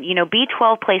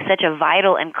B12 plays such a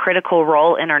vital and critical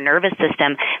role in our nervous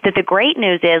system that the great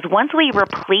news is once we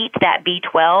replete that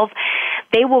B12,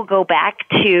 they will go back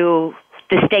to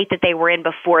the state that they were in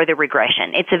before the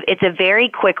regression. It's a very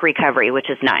quick recovery, which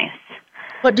is nice.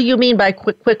 What do you mean by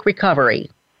quick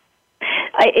recovery?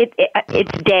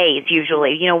 It's days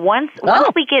usually. Once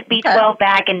we get B12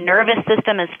 back and nervous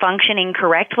system is functioning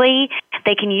correctly,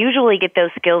 they can usually get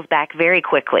those skills back very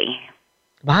quickly.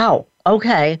 Wow.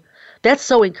 Okay. That's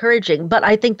so encouraging. But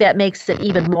I think that makes it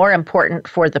even more important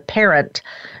for the parent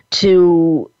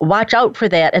to watch out for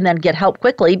that and then get help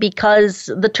quickly, because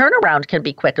the turnaround can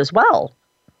be quick as well.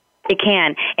 It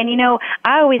can. And,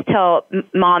 I always tell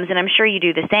moms, and I'm sure you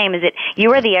do the same, is that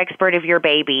you are the expert of your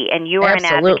baby, and you are an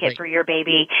advocate for your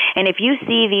baby. And if you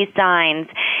see these signs,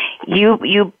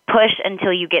 you push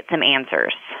until you get some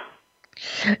answers.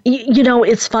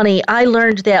 It's funny. I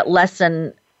learned that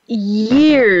lesson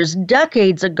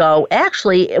decades ago,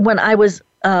 actually, when I was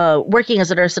working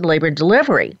as a nurse in labor and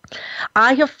delivery.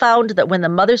 I have found that when the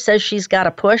mother says she's got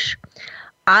to push,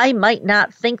 I might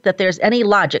not think that there's any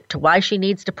logic to why she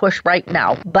needs to push right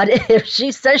now. But if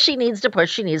she says she needs to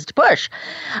push, she needs to push.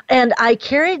 And I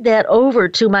carried that over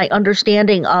to my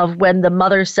understanding of when the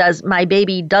mother says, my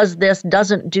baby does this,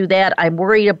 doesn't do that, I'm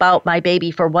worried about my baby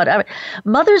for whatever.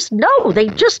 Mothers know. They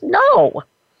just know.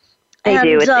 They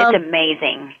do. It's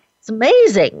amazing. It's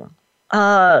amazing.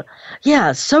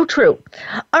 So true.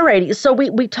 All righty. So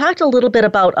we talked a little bit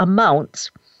about amounts.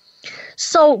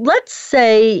 So let's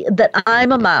say that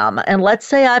I'm a mom, and let's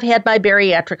say I've had my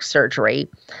bariatric surgery,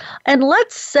 and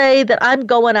let's say that I'm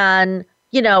going on,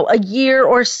 a year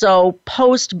or so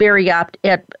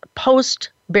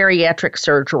post-bariatric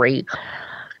surgery.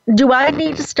 Do I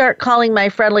need to start calling my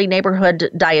friendly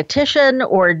neighborhood dietitian,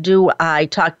 or do I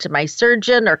talk to my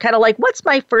surgeon, or kind of like, what's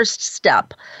my first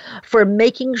step for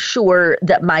making sure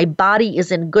that my body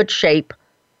is in good shape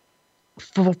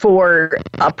for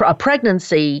a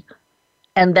pregnancy,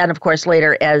 and then, of course,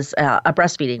 later as a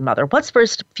breastfeeding mother? What's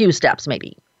first few steps,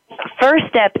 maybe? First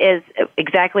step is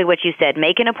exactly what you said.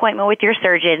 Make an appointment with your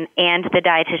surgeon and the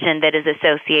dietitian that is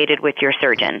associated with your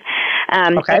surgeon.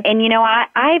 Okay. And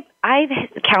I've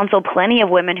counseled plenty of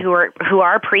women who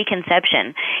are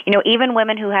pre-conception. Even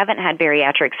women who haven't had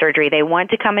bariatric surgery, they want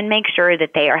to come and make sure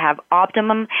that they have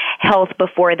optimum health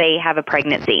before they have a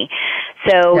pregnancy.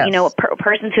 So, yes.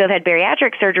 Persons who have had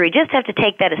bariatric surgery just have to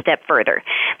take that a step further.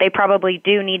 They probably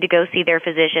do need to go see their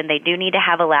physician. They do need to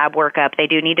have a lab workup. They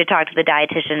do need to talk to the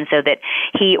dietitian so that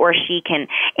he or she can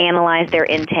analyze their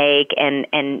intake and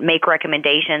make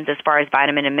recommendations as far as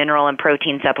vitamin and mineral and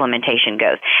protein supplementation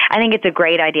goes. I think it's a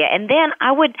great idea. And then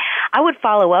I would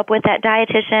follow up with that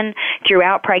dietitian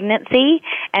throughout pregnancy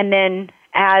and then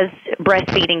as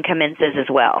breastfeeding commences as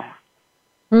well.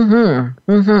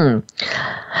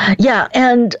 Yeah,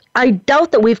 and I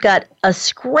doubt that we've got a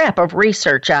scrap of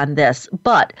research on this,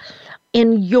 but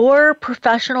in your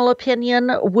professional opinion,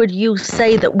 would you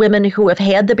say that women who have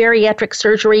had the bariatric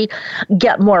surgery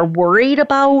get more worried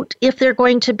about if they're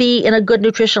going to be in a good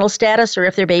nutritional status or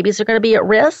if their babies are going to be at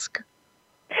risk?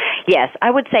 Yes, I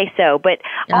would say so, but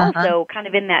also kind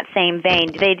of in that same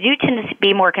vein, they do tend to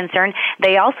be more concerned.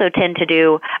 They also tend to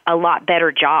do a lot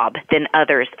better job than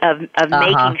others of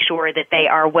making sure that they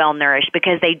are well nourished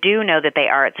because they do know that they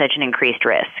are at such an increased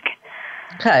risk.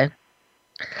 Okay.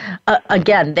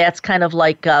 Again, that's kind of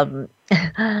like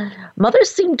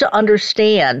mothers seem to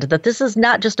understand that this is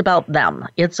not just about them.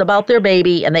 It's about their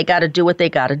baby, and they got to do what they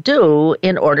got to do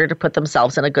in order to put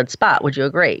themselves in a good spot. Would you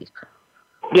agree?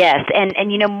 Yes, and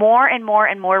more and more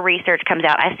and more research comes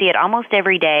out. I see it almost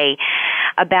every day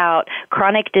about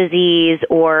chronic disease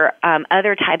or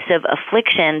other types of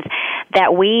afflictions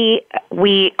that we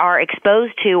are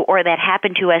exposed to or that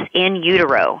happen to us in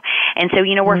utero. And so,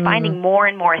 we're finding more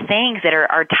and more things that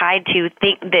are tied to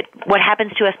that what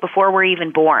happens to us before we're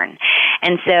even born.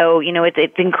 And so,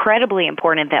 it's incredibly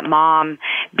important that mom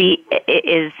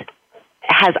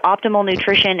has optimal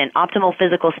nutrition and optimal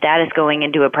physical status going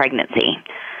into a pregnancy.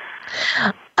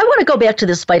 I want to go back to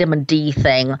this vitamin D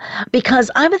thing because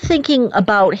I'm thinking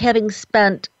about having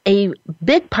spent a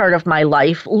big part of my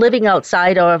life living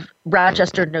outside of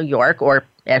Rochester, New York, or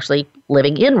actually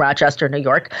living in Rochester, New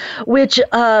York, which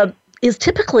is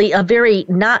typically a very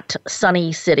not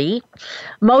sunny city.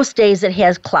 Most days it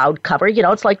has cloud cover.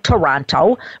 It's like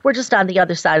Toronto. We're just on the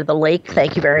other side of the lake.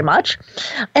 Thank you very much.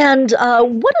 And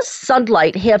what does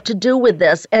sunlight have to do with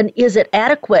this? And is it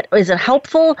adequate? Is it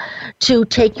helpful to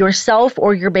take yourself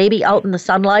or your baby out in the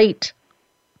sunlight?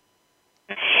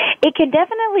 It can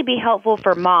definitely be helpful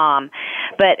for mom,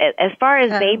 but as far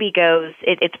as baby goes,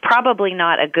 it's probably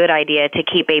not a good idea to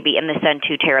keep baby in the sun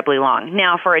too terribly long.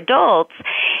 Now, for adults,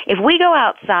 if we go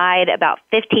outside about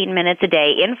 15 minutes a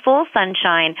day in full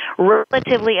sunshine,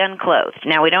 relatively unclothed,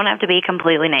 now we don't have to be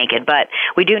completely naked, but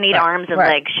we do need arms and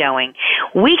legs showing,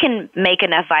 we can make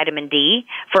enough vitamin D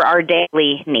for our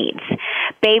daily needs.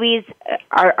 Babies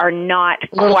are not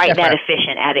quite that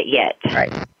efficient at it yet.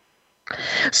 Right.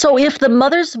 So if the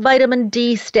mother's vitamin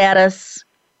D status,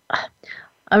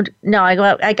 I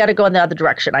got to go in the other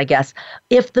direction, I guess.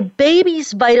 If the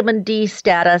baby's vitamin D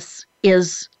status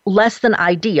is less than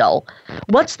ideal,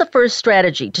 what's the first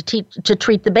strategy? To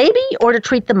treat the baby or to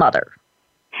treat the mother?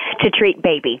 To treat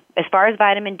baby. As far as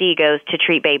vitamin D goes, to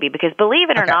treat baby. Because believe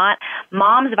it or not,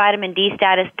 mom's vitamin D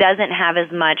status doesn't have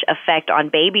as much effect on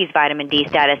baby's vitamin D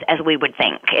status as we would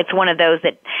think. It's one of those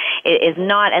that is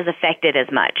not as affected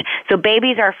as much. So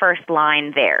baby's our first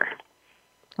line there.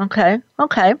 Okay.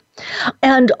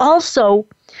 And also,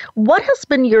 what has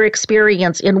been your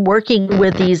experience in working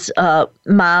with these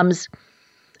moms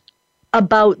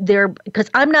about because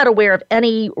I'm not aware of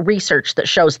any research that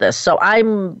shows this. So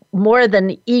I'm more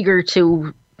than eager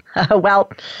to,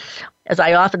 as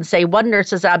I often say, one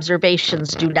nurse's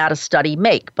observations do not a study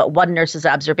make, but one nurse's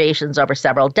observations over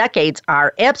several decades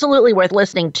are absolutely worth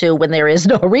listening to when there is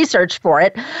no research for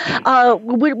it.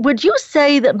 Would you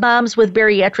say that moms with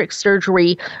bariatric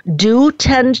surgery do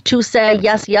tend to say,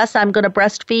 yes, I'm going to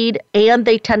breastfeed, and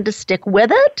they tend to stick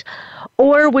with it?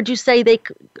 Or would you say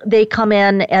they come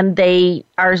in and they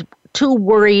are too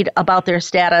worried about their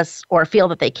status or feel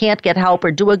that they can't get help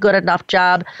or do a good enough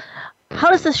job. How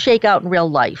does this shake out in real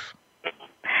life?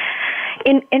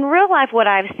 In real life, what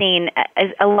I've seen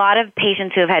is a lot of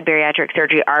patients who have had bariatric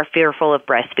surgery are fearful of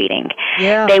breastfeeding.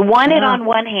 Yeah. They want it on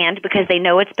one hand because they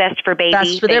know it's best for baby.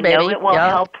 Best for their baby. They know it will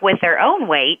help with their own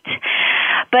weight.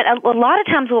 But a lot of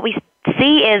times what we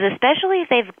see is, especially if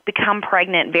they've become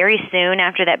pregnant very soon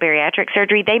after that bariatric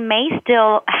surgery, they may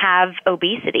still have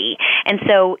obesity. And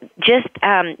so just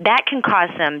that can cause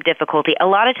some difficulty. A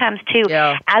lot of times, too,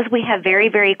 as we have very,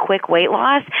 very quick weight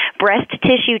loss, breast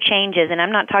tissue changes. And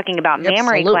I'm not talking about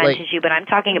mammary gland tissue, but I'm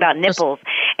talking about nipples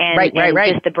and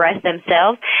just the breasts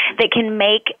themselves that can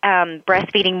make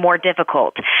breastfeeding more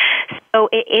difficult. So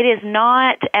it is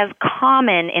not as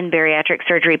common in bariatric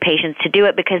surgery patients to do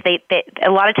it because they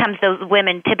a lot of times those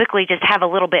women typically just have a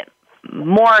little bit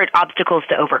more obstacles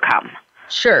to overcome.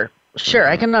 Sure,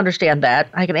 I can understand that.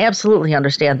 I can absolutely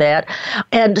understand that.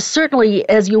 And certainly,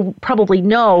 as you probably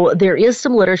know, there is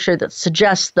some literature that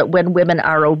suggests that when women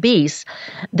are obese,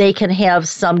 they can have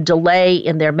some delay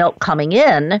in their milk coming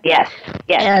in. Yes.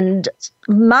 And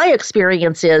my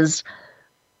experience is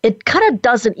it kind of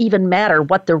doesn't even matter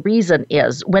what the reason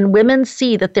is. When women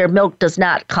see that their milk does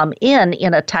not come in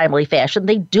a timely fashion,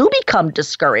 they do become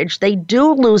discouraged. They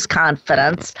do lose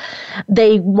confidence.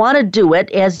 They want to do it,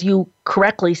 as you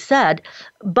correctly said,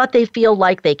 but they feel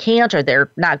like they can't or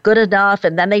they're not good enough,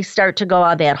 and then they start to go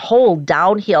on that whole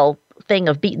downhill thing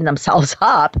of beating themselves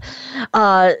up.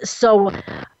 So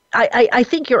I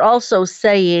think you're also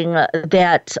saying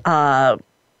that,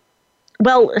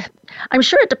 well, I'm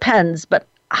sure it depends, but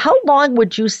how long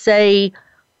would you say,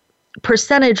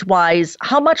 percentage-wise,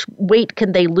 how much weight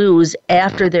can they lose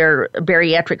after their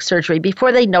bariatric surgery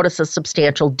before they notice a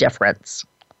substantial difference?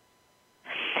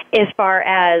 As far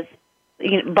as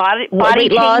body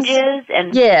changes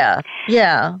and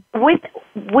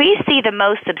we see the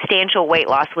most substantial weight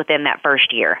loss within that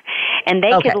first year, and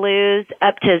they could lose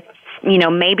up to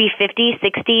maybe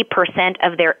 50-60%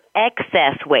 of their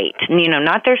excess weight,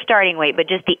 not their starting weight, but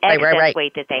just the excess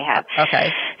weight that they have.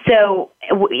 Okay. So,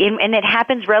 and it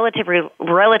happens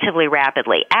relatively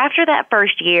rapidly. After that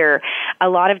first year, a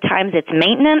lot of times it's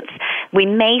maintenance. We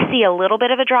may see a little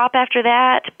bit of a drop after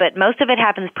that, but most of it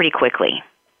happens pretty quickly.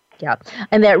 Yeah,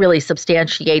 and that really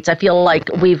substantiates, I feel like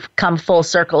we've come full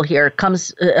circle here,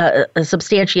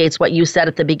 substantiates what you said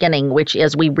at the beginning, which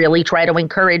is we really try to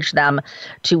encourage them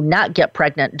to not get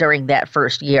pregnant during that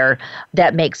first year.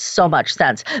 That makes so much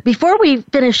sense. Before we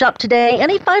finish up today,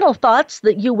 any final thoughts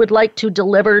that you would like to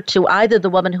deliver to either the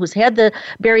woman who's had the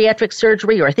bariatric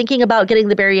surgery or thinking about getting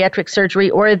the bariatric surgery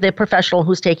or the professional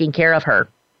who's taking care of her?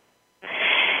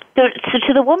 So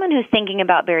to the woman who's thinking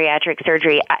about bariatric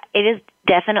surgery, it is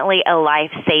definitely a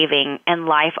life-saving and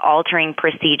life-altering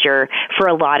procedure for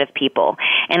a lot of people.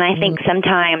 And I think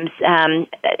sometimes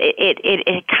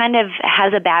it kind of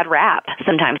has a bad rap.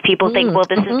 Sometimes people think, well,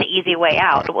 this is the easy way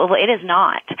out. Well, it is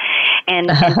not. And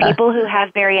people who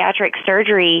have bariatric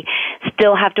surgery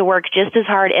still have to work just as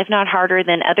hard, if not harder,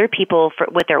 than other people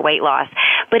with their weight loss.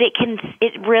 But it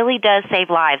really does save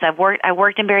lives. I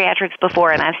worked in bariatrics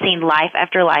before, and I've seen life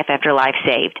after life after life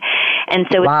saved. And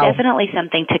so it's definitely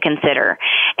something to consider.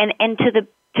 And to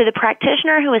the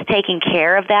practitioner who is taking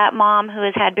care of that mom who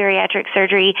has had bariatric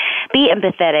surgery, be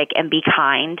empathetic and be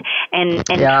kind, and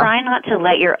try not to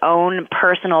let your own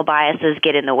personal biases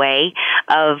get in the way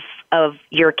of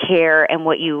your care and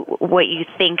what you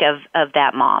think of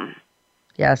that mom.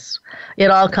 Yes. It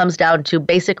all comes down to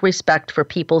basic respect for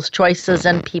people's choices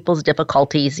and people's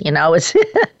difficulties. It's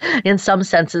in some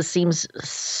senses seems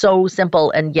so simple,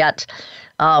 and yet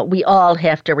we all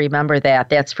have to remember that.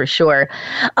 That's for sure.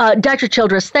 Dr.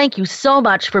 Childress, thank you so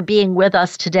much for being with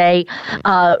us today.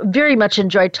 Very much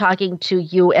enjoyed talking to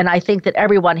you, and I think that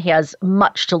everyone has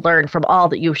much to learn from all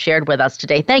that you've shared with us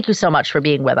today. Thank you so much for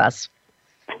being with us.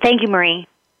 Thank you, Marie.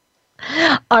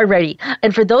 Alrighty.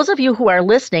 And for those of you who are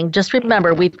listening, just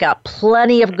remember we've got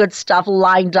plenty of good stuff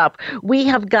lined up. We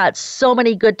have got so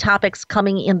many good topics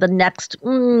coming in the next,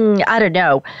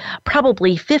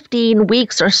 probably 15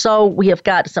 weeks or so. We have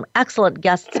got some excellent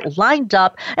guests lined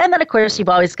up. And then, of course, you've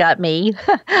always got me.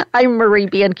 I'm Marie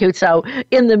Biancuzzo.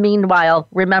 In the meanwhile,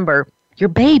 remember, your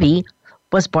baby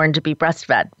was born to be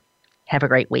breastfed. Have a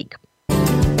great week.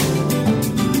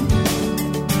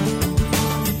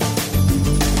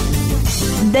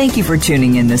 Thank you for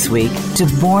tuning in this week to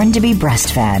Born to be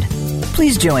Breastfed.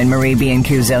 Please join Marie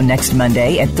Biancuzzo next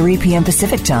Monday at 3 p.m.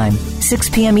 Pacific Time, 6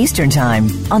 p.m. Eastern Time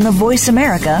on the Voice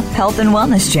America Health and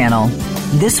Wellness Channel.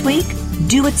 This week,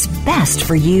 do what's best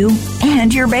for you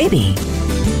and your baby.